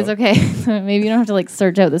maybe it's okay. So maybe you don't have to like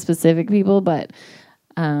search out the specific people, but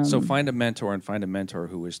so find a mentor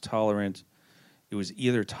who is tolerant. It was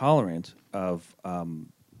either tolerant of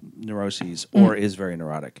neuroses or is very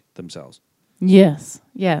neurotic themselves. Yes.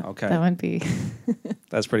 Yeah. Okay. That would be.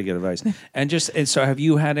 That's pretty good advice. And so have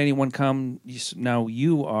you had anyone come? Now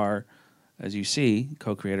you are, as you see,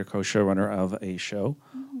 co-creator, co-showrunner of a show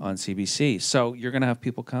on CBC. So you're going to have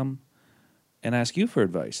people come and ask you for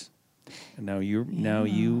advice. And now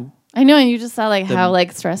you. I know, and you just saw like how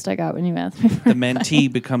like stressed I got when you asked me for the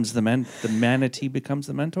mentee becomes the manatee becomes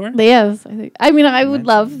the mentor? Yes. I would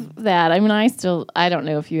love that. I mean, I don't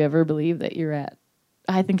know if you ever believe that you're at.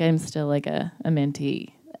 I think I'm still like a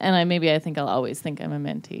mentee. And I think I'll always think I'm a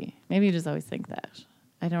mentee. Maybe you just always think that.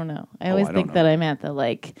 I don't know. I always think that I'm at the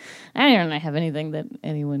like, I don't have anything that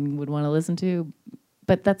anyone would want to listen to.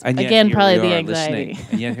 But that's, again, probably the anxiety.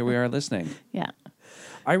 And yet here we are listening. Yeah.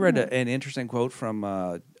 I read an interesting quote from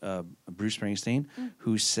Bruce Springsteen,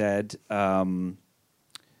 who said that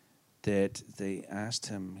they asked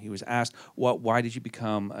him, he was asked, why did you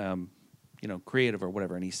become creative or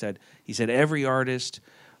whatever? And he said every artist,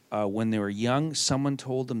 when they were young, someone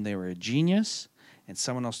told them they were a genius, and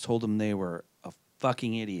someone else told them they were a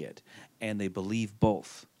fucking idiot, and they believed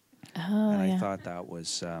both. Oh, and I thought that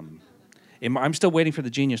was... I'm still waiting for the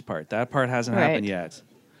genius part. That part hasn't happened yet.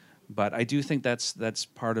 But I do think that's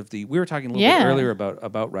part of the... We were talking a little bit earlier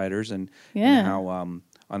about writers and how on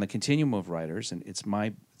the continuum of writers, and it's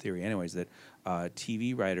my theory anyways, that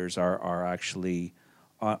TV writers are actually...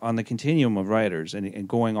 on the continuum of writers and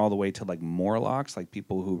going all the way to like Morlocks, like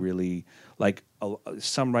people who really like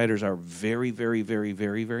some writers are very, very, very,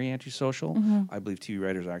 very, very antisocial. I believe TV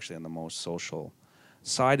writers are actually on the most social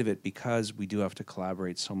side of it because we do have to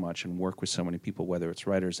collaborate so much and work with so many people, whether it's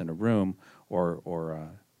writers in a room or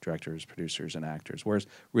directors, producers, and actors. Whereas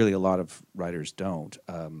really a lot of writers don't.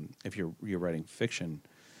 If you're writing fiction,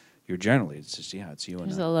 you're generally it's just it's you. You're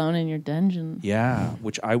just alone in your dungeon. Yeah,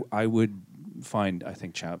 which I would find, I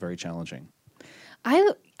think, very challenging.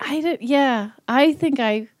 I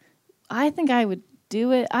think I would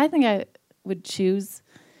do it. I think I would choose.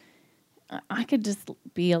 I could just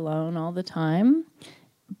be alone all the time,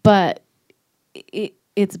 but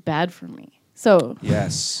it's bad for me. So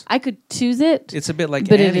yes, I could choose it. It's a bit like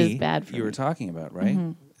but Annie, it is bad for you me. were talking about, right?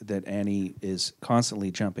 That Annie is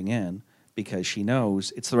constantly jumping in because she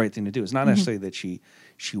knows it's the right thing to do. It's not necessarily that she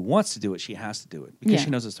wants to do it; she has to do it because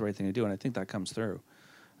she knows it's the right thing to do, and I think that comes through.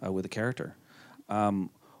 with a character. So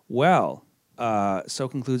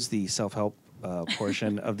concludes the self-help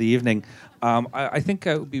portion of the evening. I think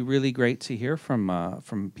it would be really great to hear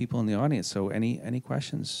from people in the audience. So any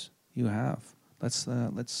questions you have, let's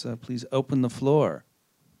please open the floor.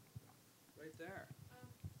 Right there.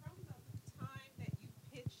 From the time that you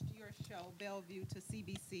pitched your show Bellevue to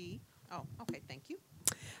CBC. Oh, okay, thank you.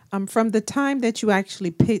 From the time that you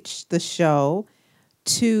actually pitched the show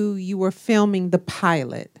to you were filming the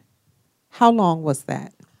pilot, how long was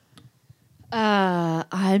that?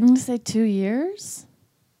 I'm going to say 2 years.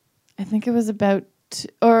 I think it was about,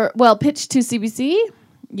 pitched to CBC.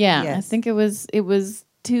 Yeah, yes. I think it was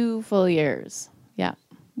 2 full years. Yeah,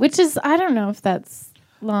 which is, I don't know if that's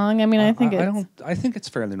long. I mean, I think I think it's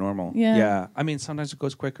fairly normal. Yeah. I mean, sometimes it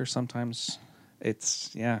goes quicker. Sometimes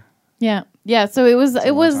it's yeah. So it was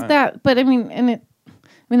that, but I mean,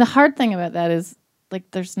 the hard thing about that is, like,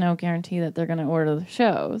 there's no guarantee that they're going to order the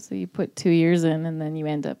show. So you put 2 years in and then you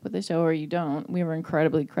end up with a show or you don't. We were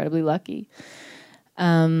incredibly, incredibly lucky.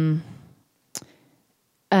 But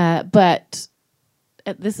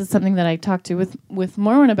this is something that I talked to with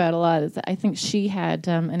Morwen about a lot, is that I think she had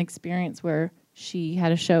an experience where she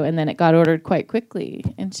had a show and then it got ordered quite quickly.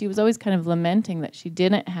 And she was always kind of lamenting that she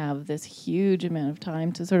didn't have this huge amount of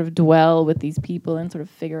time to sort of dwell with these people and sort of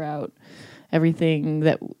figure out everything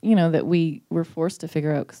that we were forced to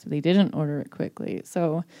figure out because they didn't order it quickly.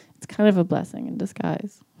 So it's kind of a blessing in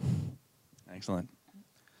disguise. Excellent.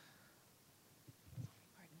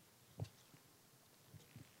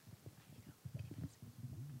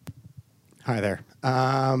 Hi there.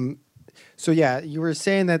 So yeah, you were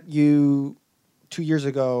saying that you 2 years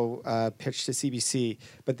ago pitched to CBC,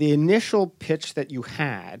 but the initial pitch that you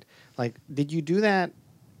had, like, did you do that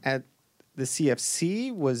at the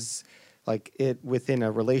CFC? Was like it within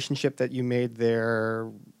a relationship that you made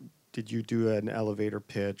there? Did you do an elevator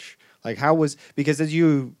pitch? Like, because as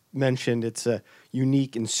you mentioned, it's a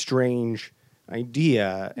unique and strange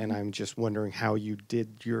idea, and I'm just wondering how you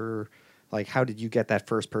did how did you get that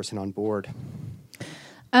first person on board?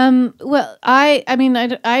 Well,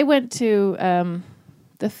 I went to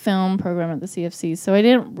the film program at the CFC, so I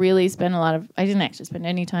didn't actually spend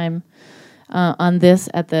any time on this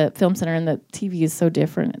at the film center, and the TV is so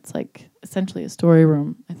different. It's like essentially a story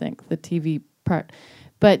room, I think, the TV part.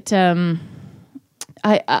 But I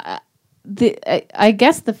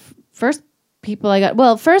guess the first people I got,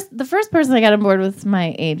 the first person I got on board was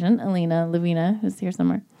my agent, Alina Lavina, who's here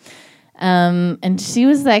somewhere. And she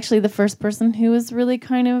was actually the first person who was really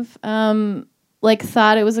kind of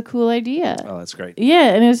thought it was a cool idea. Oh, that's great.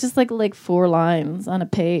 Yeah, and it was just like 4 lines on a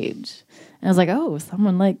page. And I was like, oh,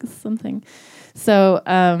 someone likes something. So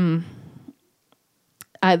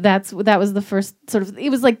that was the first sort of, it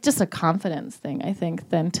was like just a confidence thing, I think,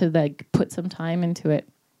 then to like put some time into it.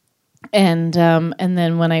 And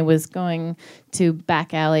then when I was going to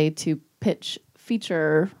Back Alley to pitch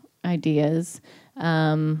feature ideas,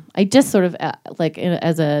 I just sort of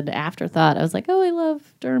as an afterthought, I was like, oh, I love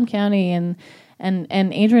Durham County, and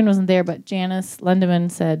Adrian wasn't there, but Janice Lundeman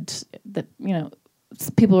said that,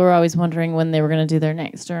 people were always wondering when they were going to do their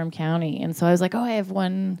next Durham County. And so I was like, oh, I have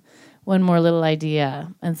one more little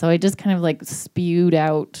idea. And so I just kind of like spewed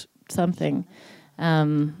out something,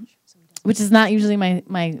 which is not usually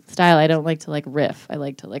my style. I don't like to like riff. I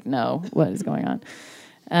like to like know what is going on.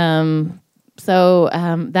 So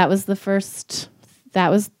that was the first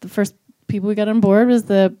people we got on board, was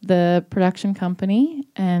the production company.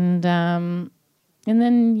 And then,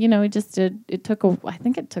 it took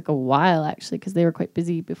a while, actually, because they were quite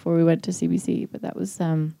busy before we went to CBC. But that was,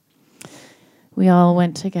 we all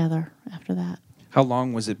went together after that. How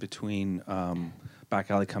long was it between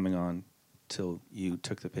Back Alley coming on till you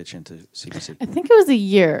took the pitch into CBC? I think it was a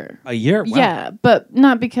year. A year? Wow. Yeah, but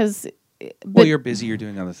not because... Well, you're busy, you're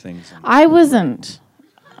doing other things. I wasn't.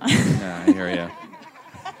 I hear you.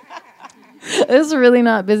 I was really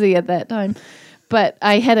not busy at that time. But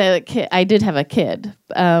I had a kid. I did have a kid,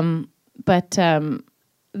 but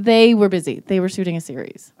they were busy. They were shooting a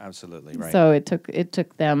series. Absolutely right. So it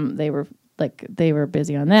took them. They were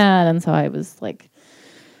busy on that, and so I was like,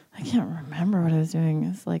 I can't remember what I was doing.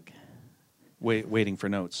 It's like waiting for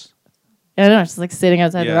notes. I don't know, just like sitting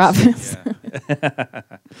outside their office. Yeah. I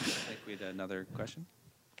think we had another question.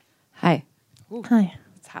 Hi. Ooh. Hi.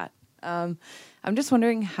 It's hot. I'm just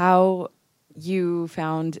wondering how you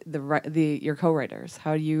found your co-writers.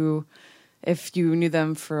 If you knew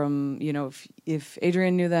them from, if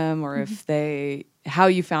Adrian knew them, or how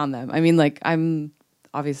you found them. I mean, like, I'm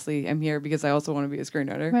here because I also want to be a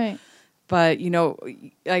screenwriter. Right. But,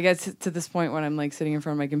 I guess to this point when I'm like sitting in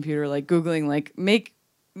front of my computer, like Googling, like make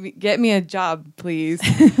get me a job, please.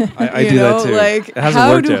 I do that too. Like, it hasn't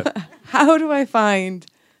worked yet. How do I find?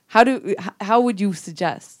 How would you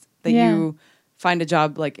suggest that you find a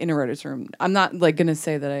job like in a writer's room? I'm not like gonna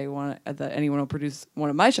say that I want that anyone will produce one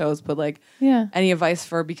of my shows, but like, any advice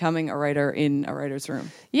for becoming a writer in a writer's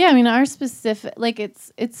room? Yeah, I mean, our specific, like,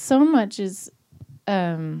 it's so much is,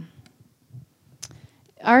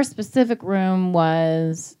 our specific room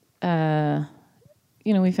was, we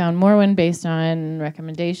found Morwen based on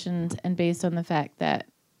recommendations and based on the fact that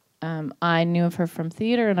I knew of her from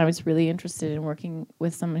theater, and I was really interested in working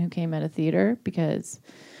with someone who came out of theater because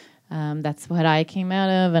that's what I came out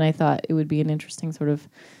of, and I thought it would be an interesting sort of,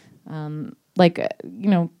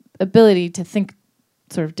 ability to think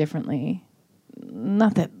sort of differently.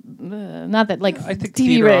 Not that like I think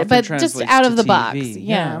TV writer, but just out of the box.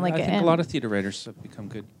 Yeah, like I think a lot of theater writers have become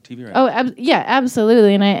good TV writers. Oh,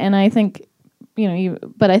 absolutely, and I think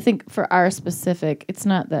but I think for our specific, it's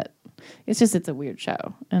not that. It's a weird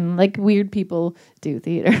show, and like weird people do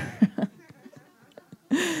theater.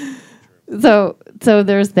 So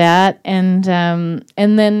there's that, and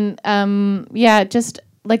then just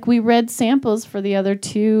like we read samples for the other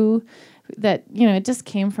two. That it just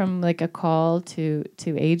came from like a call to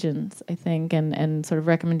agents, I think, and sort of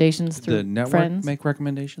recommendations through the network friends. Make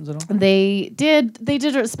recommendations at all? They did,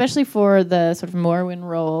 especially for the sort of Morwen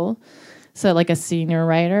role, so like a senior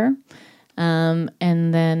writer, and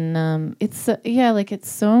then it's it's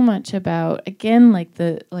so much about, again,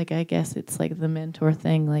 I guess it's like the mentor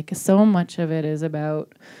thing. Like so much of it is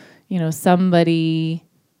about somebody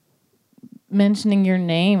mentioning your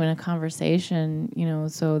name in a conversation,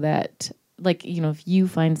 so that if you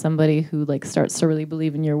find somebody who like starts to really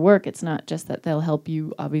believe in your work, it's not just that they'll help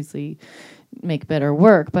you obviously make better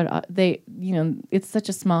work, but it's such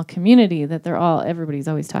a small community that everybody's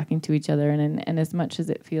always talking to each other, and as much as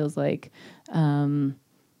it feels like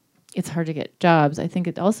it's hard to get jobs, I think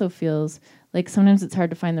it also feels like sometimes it's hard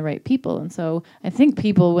to find the right people. And so I think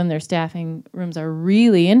people, when they're staffing rooms, are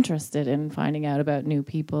really interested in finding out about new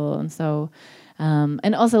people. And so,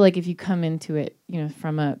 and also like if you come into it,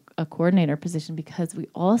 from a coordinator position, because we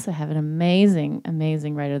also have an amazing,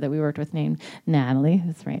 amazing writer that we worked with named Natalie,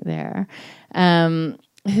 who's right there,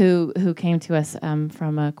 who came to us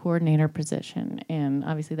from a coordinator position. And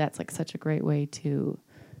obviously that's like such a great way to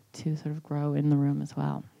sort of grow in the room as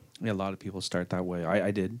well. Yeah, a lot of people start that way.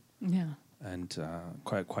 I did. Yeah. And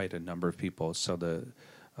quite a number of people. So the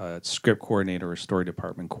script coordinator or story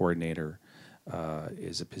department coordinator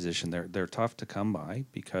is a position. They're tough to come by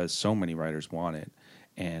because so many writers want it,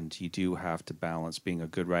 and you do have to balance being a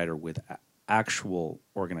good writer with actual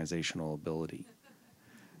organizational ability.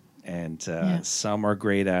 And some are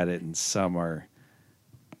great at it, and some are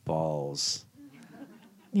balls.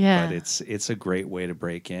 Yeah. But it's a great way to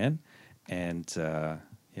break in, and I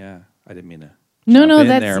didn't mean to. No,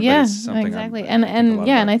 that's there, exactly, and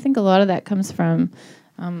I think a lot of that comes from,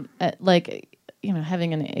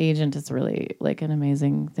 having an agent is really like an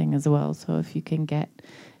amazing thing as well. So if you can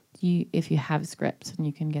if you have scripts and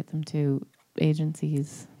you can get them to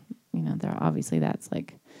agencies, that's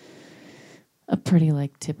like a pretty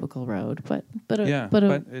like typical road, but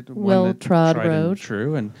a well-trod road.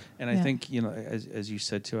 True, and I think as you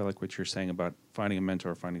said too, I like what you're saying about finding a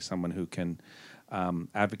mentor, finding someone who can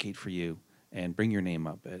advocate for you and bring your name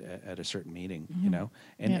up at a certain meeting,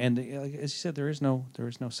 and like, as you said, there is no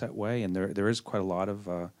set way, and there is quite a lot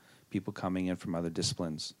of people coming in from other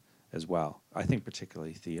disciplines as well. I think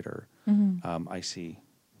particularly theater. I see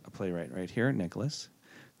a playwright right here, Nicholas,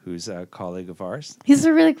 who's a colleague of ours. He's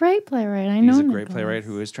a really great playwright. I know. He's a great playwright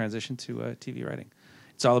who has transitioned to TV writing.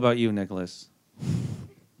 It's all about you, Nicholas.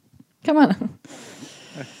 Come on.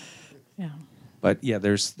 Yeah. But yeah,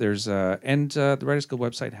 there's and the Writers Guild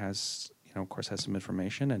website has. Of course, has some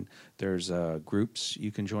information, and there's groups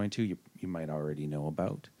you can join to. You might already know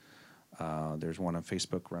about. There's one on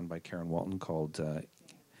Facebook run by Karen Walton called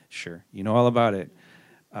Sure, you know all about it,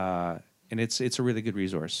 and it's a really good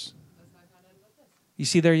resource. You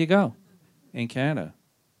see, there you go, in Canada.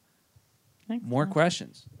 Thanks, More Tom.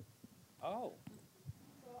 questions. So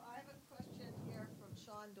I have a question here from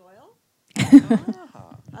Sean Doyle.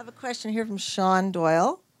 I have a question here from Sean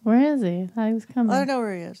Doyle. Where is he? I thought he was coming. I don't know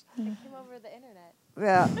where he is. Came over the internet.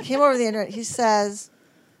 Yeah, came over the internet. He says,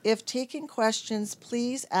 if taking questions,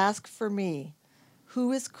 please ask for me.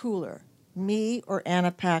 Who is cooler, me or Anna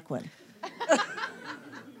Paquin?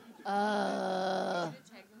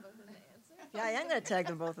 Yeah, I am going to tag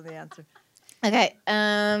them both in the answer. Okay.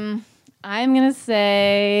 I'm gonna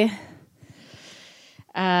say.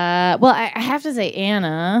 I have to say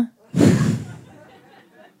Anna.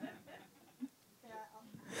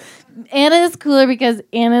 Anna is cooler because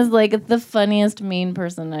Anna's like the funniest mean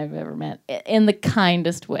person I've ever met in the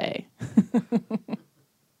kindest way.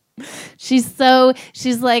 She's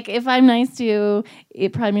like, if I'm nice to you,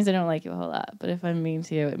 it probably means I don't like you a whole lot. But if I'm mean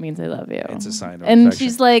to you, it means I love you. It's a sign of and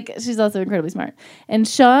affection. she's also incredibly smart. And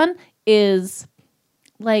Sean is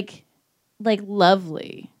like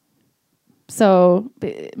lovely. So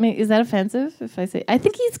is that offensive if I say? I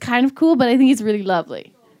think he's kind of cool, but I think he's really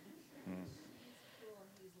lovely.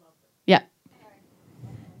 Yeah.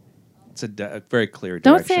 It's a very clear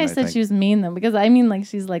Don't direction. say I said think. she was mean though, because I mean like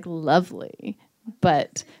she's like lovely,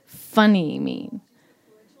 but funny mean.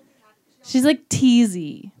 She's like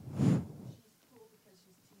teasy.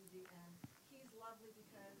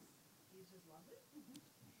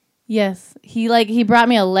 Yes, he brought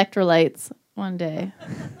me electrolytes one day.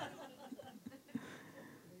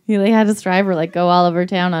 He had his driver go all over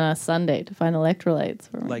town on a Sunday to find electrolytes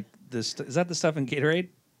for me. Like this, is that the stuff in Gatorade?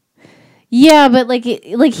 Yeah, but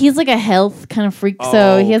he's like a health kind of freak,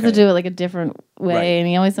 so he has to okay. do it like a different way, Right. and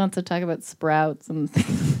he always wants to talk about sprouts and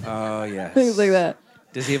Oh yes. things like that.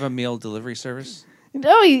 Does he have a meal delivery service? No,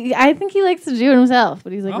 I think he likes to do it himself,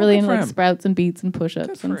 but he's Oh, really good into for like him. sprouts and beets and Good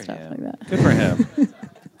push-ups and for stuff him. like that. Good for him.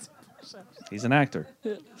 He's an actor.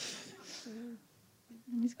 He's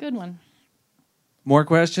a good one. More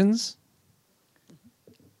questions?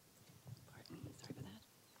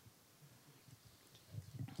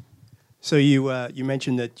 So you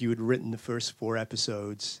mentioned that you had written the first 4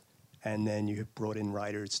 episodes, and then you brought in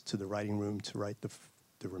writers to the writing room to write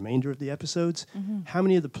the remainder of the episodes. Mm-hmm. How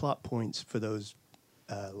many of the plot points for those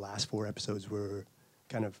last 4 episodes were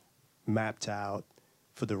kind of mapped out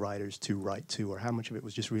for the writers to write to, or how much of it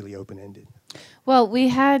was just really open-ended? Well, we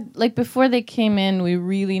had before they came in, we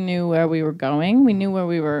really knew where we were going. We knew where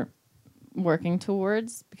we were working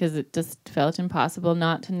towards because it just felt impossible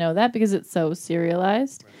not to know that because it's so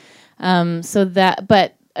serialized.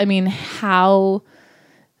 But I mean, how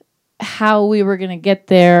we were gonna get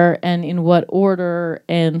there and in what order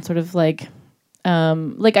and sort of I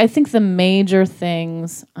think the major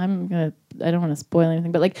things. I don't want to spoil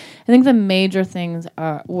anything, but I think the major things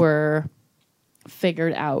were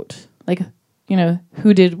figured out.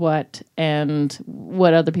 Who did what and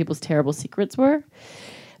what other people's terrible secrets were.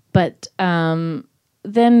 But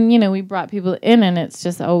then, we brought people in, and it's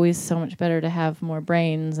just always so much better to have more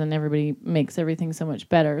brains, and everybody makes everything so much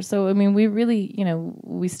better. So, I mean, we really,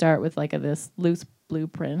 we start with this loose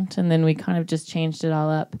blueprint, and then we kind of just changed it all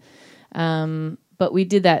up. But we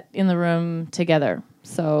did that in the room together.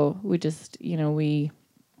 So we just, we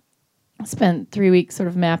spent 3 weeks sort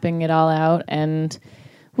of mapping it all out, and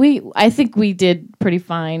I think we did pretty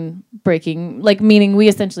fine breaking, meaning we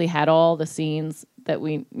essentially had all the scenes that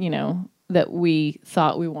we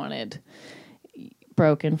thought we wanted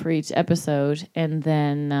broken for each episode, and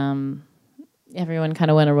then everyone kind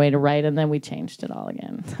of went away to write, and then we changed it all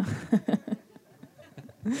again.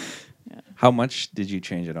 How much did you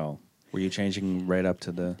change it all? Were you changing right up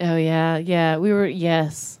to the... Oh, yeah. We were,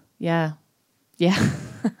 yes. Yeah.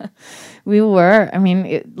 We were. I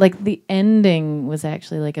mean, the ending was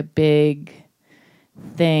actually a big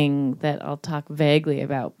thing that I'll talk vaguely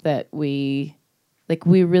about that we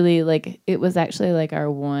really, it was actually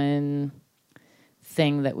our one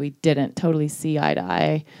thing that we didn't totally see eye to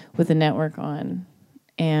eye with the network on.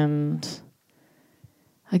 And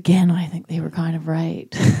again, I think they were kind of right.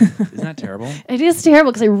 Isn't that terrible? It is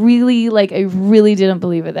terrible because I really didn't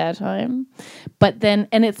believe at that time. But then,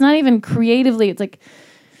 and it's not even creatively, it's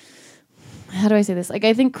how do I say this?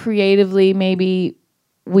 I think creatively maybe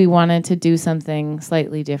we wanted to do something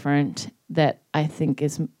slightly different that I think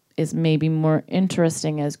is maybe more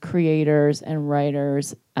interesting as creators and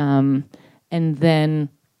writers. And then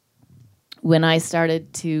when I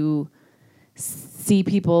started to see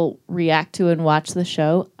people react to and watch the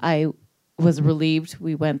show, I was relieved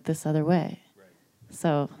we went this other way. Right.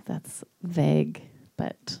 So that's vague,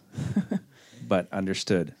 but... But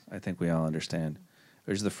understood. I think we all understand.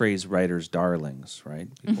 There's the phrase writer's darlings, right?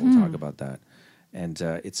 People talk about that. And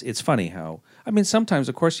it's funny how... I mean, sometimes,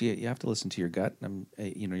 of course, you have to listen to your gut.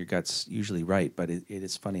 Your gut's usually right, but it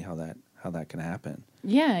is funny how that can happen.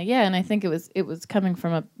 Yeah, and I think it was coming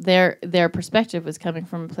from their perspective was coming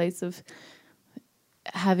from a place of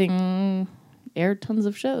having aired tons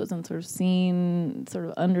of shows and sort of seen, sort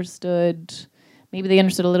of understood. Maybe they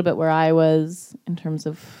understood a little bit where I was in terms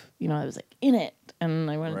of, I was in it and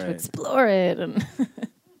I wanted to explore it. And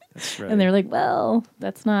that's right. And they're like, well,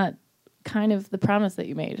 that's not kind of the promise that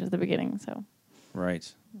you made at the beginning. So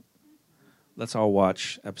right. Let's all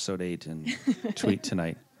watch episode 8 and tweet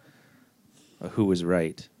tonight. Who was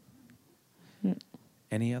right?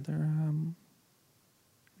 Any other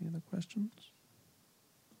Any other questions?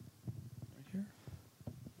 Right here.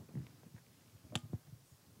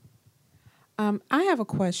 I have a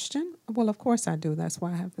question. Well, of course I do. That's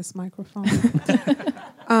why I have this microphone.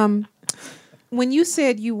 When you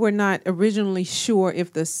said you were not originally sure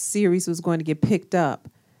if the series was going to get picked up,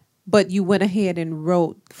 but you went ahead and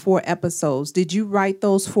wrote 4 episodes, did you write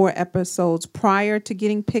those 4 episodes prior to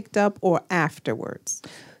getting picked up or afterwards?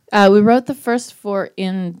 We wrote the first 4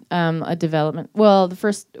 in a development. Well,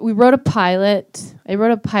 we wrote a pilot. I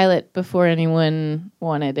wrote a pilot before anyone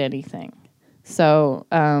wanted anything. So,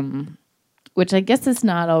 which I guess is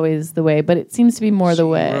not always the way, but it seems to be more the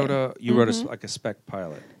way. You wrote like a spec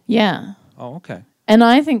pilot. Yeah. Oh, okay. And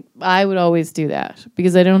I think I would always do that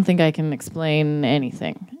because I don't think I can explain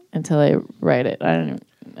anything until I write it.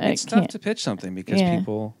 It's tough to pitch something because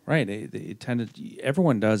people, right? They tend to.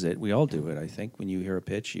 Everyone does it. We all do it. I think when you hear a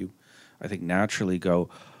pitch, I think naturally go,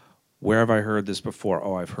 where have I heard this before?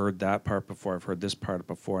 Oh, I've heard that part before. I've heard this part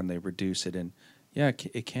before, and they reduce it. And yeah,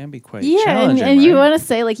 it can be quite challenging. and right? you want to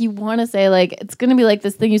say it's going to be like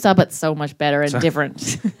this thing you saw, but so much better and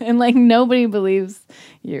different, and like nobody believes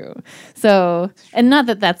you. So, and not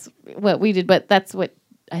that that's what we did, but that's what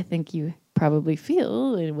I think you probably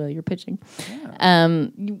feel while you're pitching. Yeah.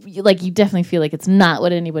 You definitely feel like it's not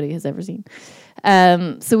what anybody has ever seen.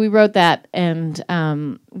 So we wrote that,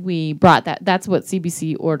 and we brought that. That's what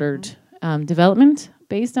CBC ordered development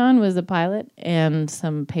based on, was a pilot and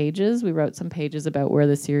some pages. We wrote some pages about where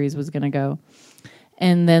the series was going to go.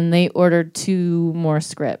 And then they ordered 2 more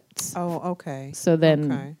scripts. Oh, okay. So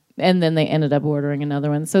then, and then they ended up ordering another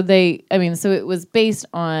one. So so it was based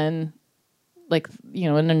on,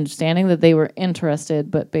 an understanding that they were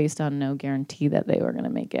interested, but based on no guarantee that they were going to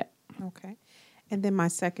make it. Okay. And then my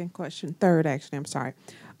third, actually, I'm sorry.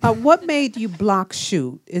 What made you block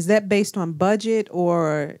shoot? Is that based on budget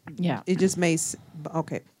or it just made...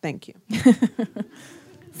 Okay, thank you.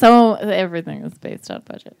 So everything is based on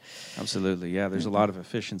budget. Absolutely, yeah. There's a lot of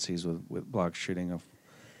efficiencies with block shooting,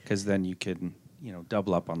 because then you can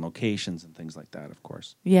double up on locations and things like that. Of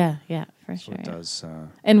course. Yeah, for so sure. It does.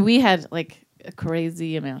 And we had a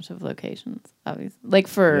crazy amount of locations, obviously,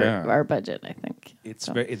 for our budget. I think it's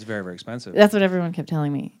very very expensive. That's what everyone kept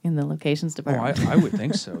telling me in the locations department. Oh, I would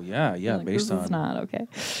think so. Yeah. Like, based on. This is not okay.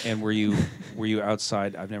 And were you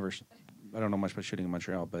outside? I don't know much about shooting in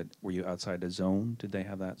Montreal, but were you outside a zone? Did they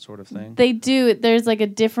have that sort of thing? They do. There's like a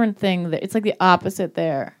different thing. It's like the opposite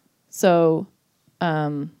there. So,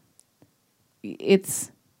 you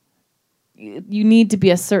need to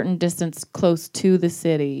be a certain distance close to the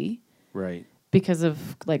city, right? Because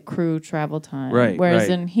of like crew travel time, right? Whereas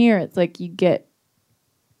in here, it's like you get,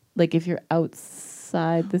 like if you're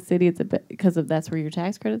outside the city, it's a bit because of that's where your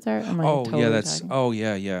tax credits are. I'm like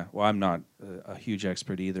yeah. Well, I'm not a huge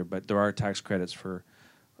expert either, but there are tax credits for,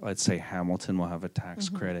 let's say Hamilton will have a tax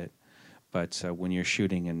credit, but when you're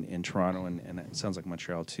shooting in Toronto and it sounds like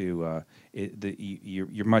Montreal too,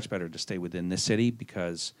 you're much better to stay within the city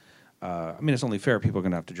because. It's only fair. People are going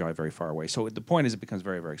to have to drive very far away. So the point is, it becomes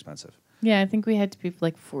very, very expensive. Yeah, I think we had to be for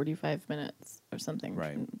like 45 minutes or something.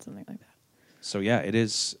 Right. Something like that. So yeah, it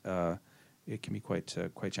is. It can be quite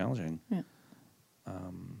challenging. Yeah.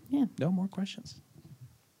 No more questions.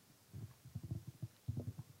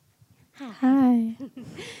 Hi.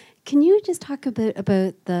 Can you just talk a bit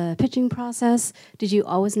about the pitching process? Did you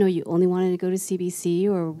always know you only wanted to go to CBC,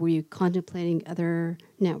 or were you contemplating other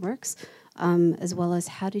networks? As well as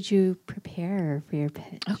how did you prepare for your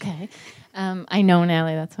pitch? Okay. I know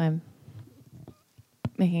Natalie, that's why I'm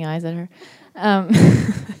making eyes at her.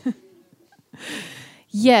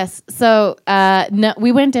 Yes, so no,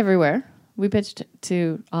 we went everywhere. We pitched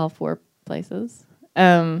to all 4 places.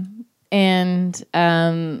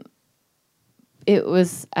 It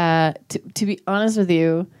was, to be honest with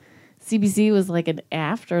you, CBC was like an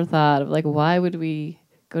afterthought of like, why would we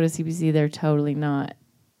go to CBC? They're totally not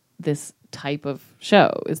this type of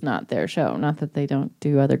show. Is not their show. Not that they don't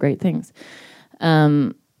do other great things.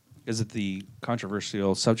 Is it the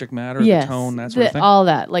controversial subject matter, yes, the tone, that sort of thing? All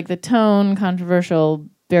that, like the tone, controversial,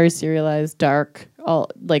 very serialized, dark, all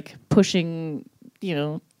like pushing,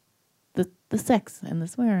 the sex and the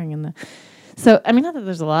swearing and the. So not that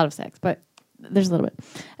there's a lot of sex, but there's a little bit.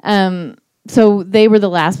 So they were the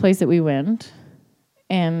last place that we went,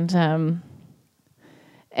 and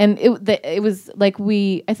it was like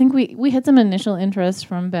I think we had some initial interest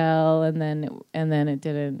from Bell, and then it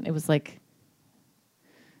didn't. It was like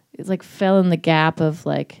fell in the gap of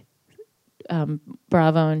like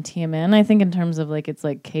Bravo and TMN. I think in terms of like it's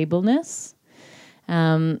like cableness,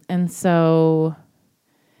 and so.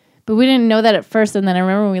 But we didn't know that at first. And then I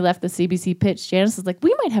remember when we left the CBC pitch, Janice was like,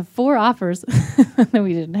 we might have 4 offers. And then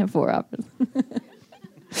we didn't have 4 offers.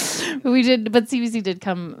 But we did. But CBC did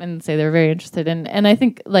come and say they were very interested. And I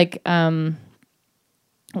think like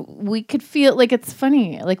we could feel like it's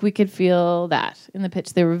funny. Like we could feel that in the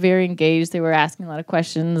pitch. They were very engaged. They were asking a lot of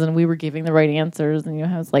questions, and we were giving the right answers. And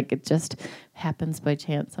I was like, it just happens by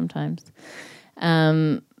chance sometimes.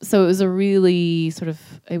 So it was a really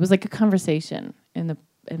it was like a conversation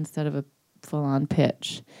instead of a full-on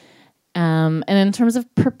pitch. And in terms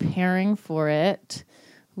of preparing for it,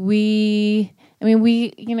 I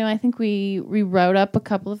think we wrote up a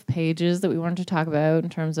couple of pages that we wanted to talk about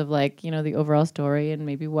in terms of the overall story and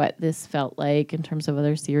maybe what this felt like in terms of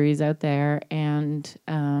other series out there, and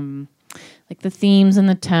the themes and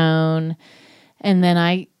the tone. And then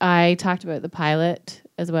I talked about the pilot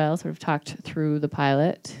as well, sort of talked through the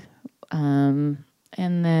pilot.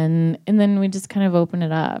 And then we just kind of opened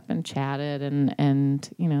it up and chatted, and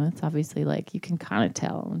it's obviously you can kind of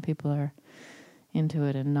tell when people are into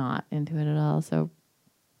it and not into it at all. So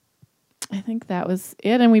I think that was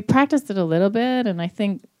it, and we practiced it a little bit, and I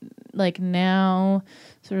think now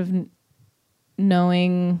sort of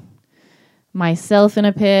knowing myself in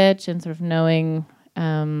a pitch and sort of knowing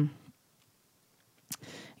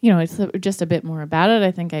it's just a bit more about it.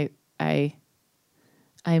 I think I'm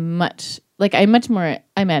at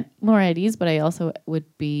more at ease, but I also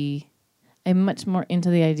I'm much more into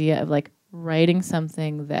the idea of writing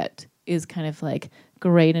something that is kind of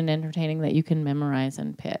great and entertaining that you can memorize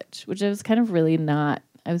and pitch, which I was kind of really not.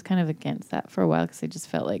 I was kind of against that for a while because I just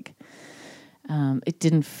felt like it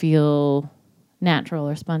didn't feel natural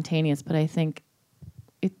or spontaneous. But I think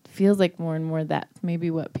it feels like more and more that's maybe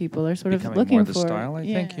what people are sort Becoming of looking more for. the style, I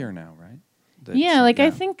think, here now, right?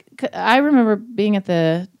 I think I remember being at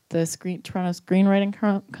the Toronto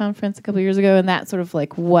Screenwriting Conference a couple of years ago, and that sort of I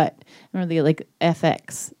remember the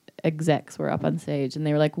FX execs were up on stage, and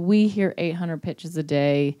they were like, we hear 800 pitches a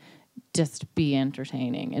day, just be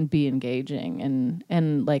entertaining and be engaging.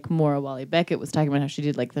 And Maura Wally-Beckett was talking about how she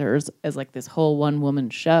did hers as this whole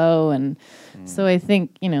one-woman show. And so I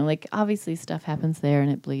think, obviously stuff happens there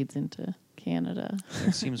and it bleeds into Canada.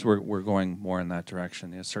 It seems we're going more in that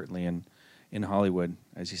direction. Yeah, certainly in Hollywood,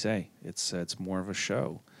 as you say, it's more of a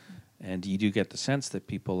show. And you do get the sense that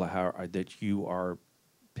people that you are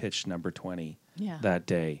pitched number 20 that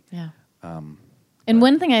day. Yeah. And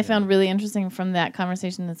one thing I found really interesting from that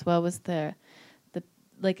conversation as well was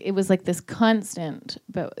it was this constant,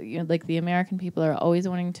 but the American people are always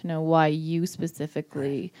wanting to know why you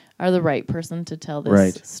specifically are the right person to tell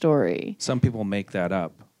this story. Some people make that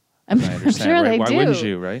up. I'm sure right? they Why do. Wouldn't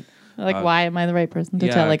you, right? Why am I the right person to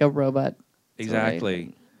tell a robot Exactly.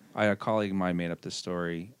 story? A colleague of mine made up this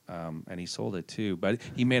story, and he sold it too. But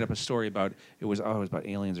he made up a story about it was about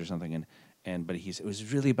aliens or something, but it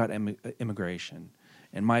was really about immigration.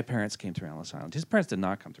 And my parents came through Ellis Island. His parents did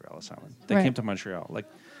not come through Ellis Island. They came to Montreal.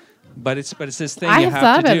 But it's this thing you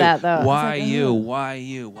have to do. That, though. Why you? Why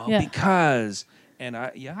you? Well, because. And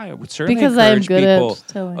I would certainly because encourage I'm good people. At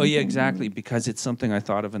telling oh yeah, exactly. Because it's something I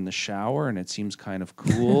thought of in the shower, and it seems kind of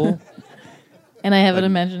cool. And I have an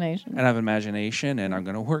imagination. And I have an imagination, and I'm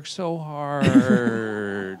going to work so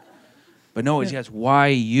hard. But no, it's why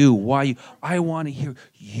you? Why you? I want to hear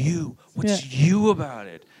you. What's you about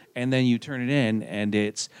it? And then you turn it in, and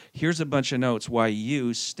here's a bunch of notes why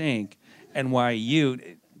you stink, and why you.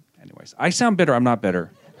 Anyways, I sound bitter. I'm not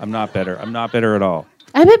bitter. I'm not bitter at all.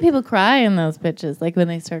 I bet people cry in those pitches, when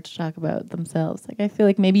they start to talk about themselves. I feel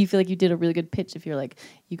like maybe you feel like you did a really good pitch if you're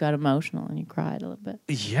you got emotional and you cried a little bit.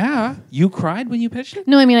 Yeah, you cried when you pitched it?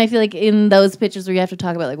 No, I mean I feel like in those pitches where you have to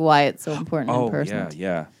talk about why it's so important in person. Oh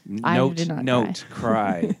yeah. I did not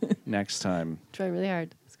cry next time. Try really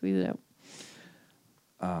hard, squeeze it out.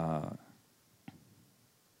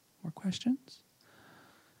 More questions?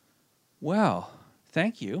 Well,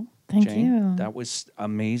 thank you. Thank Jane. you. That was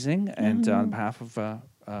amazing. And on behalf of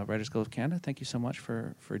Writers Guild of Canada, thank you so much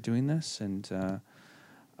for doing this. And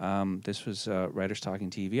this was Writers Talking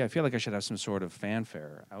TV. I feel like I should have some sort of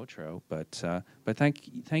fanfare outro, but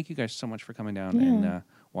thank you guys so much for coming down and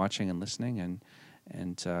watching and listening.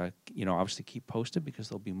 And obviously keep posted because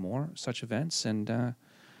there'll be more such events. And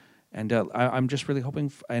I'm just really hoping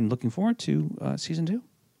and looking forward to season 2.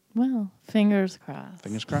 Well, fingers crossed.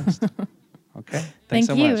 Fingers crossed. Okay. Thanks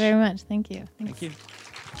so much. Thank you very much. Thank you. Thanks. Thank you.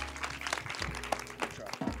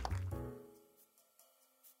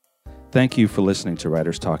 Thank you for listening to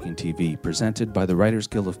Writers Talking TV, presented by the Writers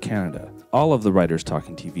Guild of Canada. All of the Writers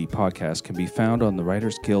Talking TV podcasts can be found on the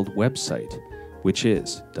Writers Guild website, which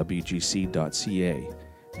is wgc.ca,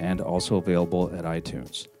 and also available at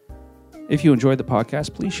iTunes. If you enjoyed the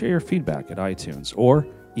podcast, please share your feedback at iTunes or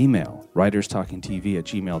email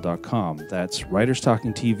writerstalkingtv@gmail.com. That's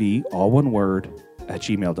writerstalkingtv, all one word,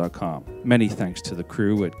 @gmail.com. Many thanks to the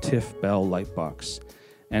crew at Tiff Bell Lightbox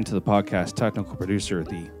and to the podcast technical producer,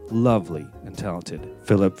 the lovely and talented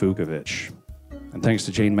Philip Vukovic. And thanks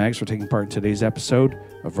to Jane Maggs for taking part in today's episode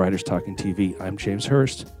of Writers Talking TV. I'm James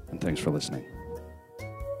Hurst, and thanks for listening.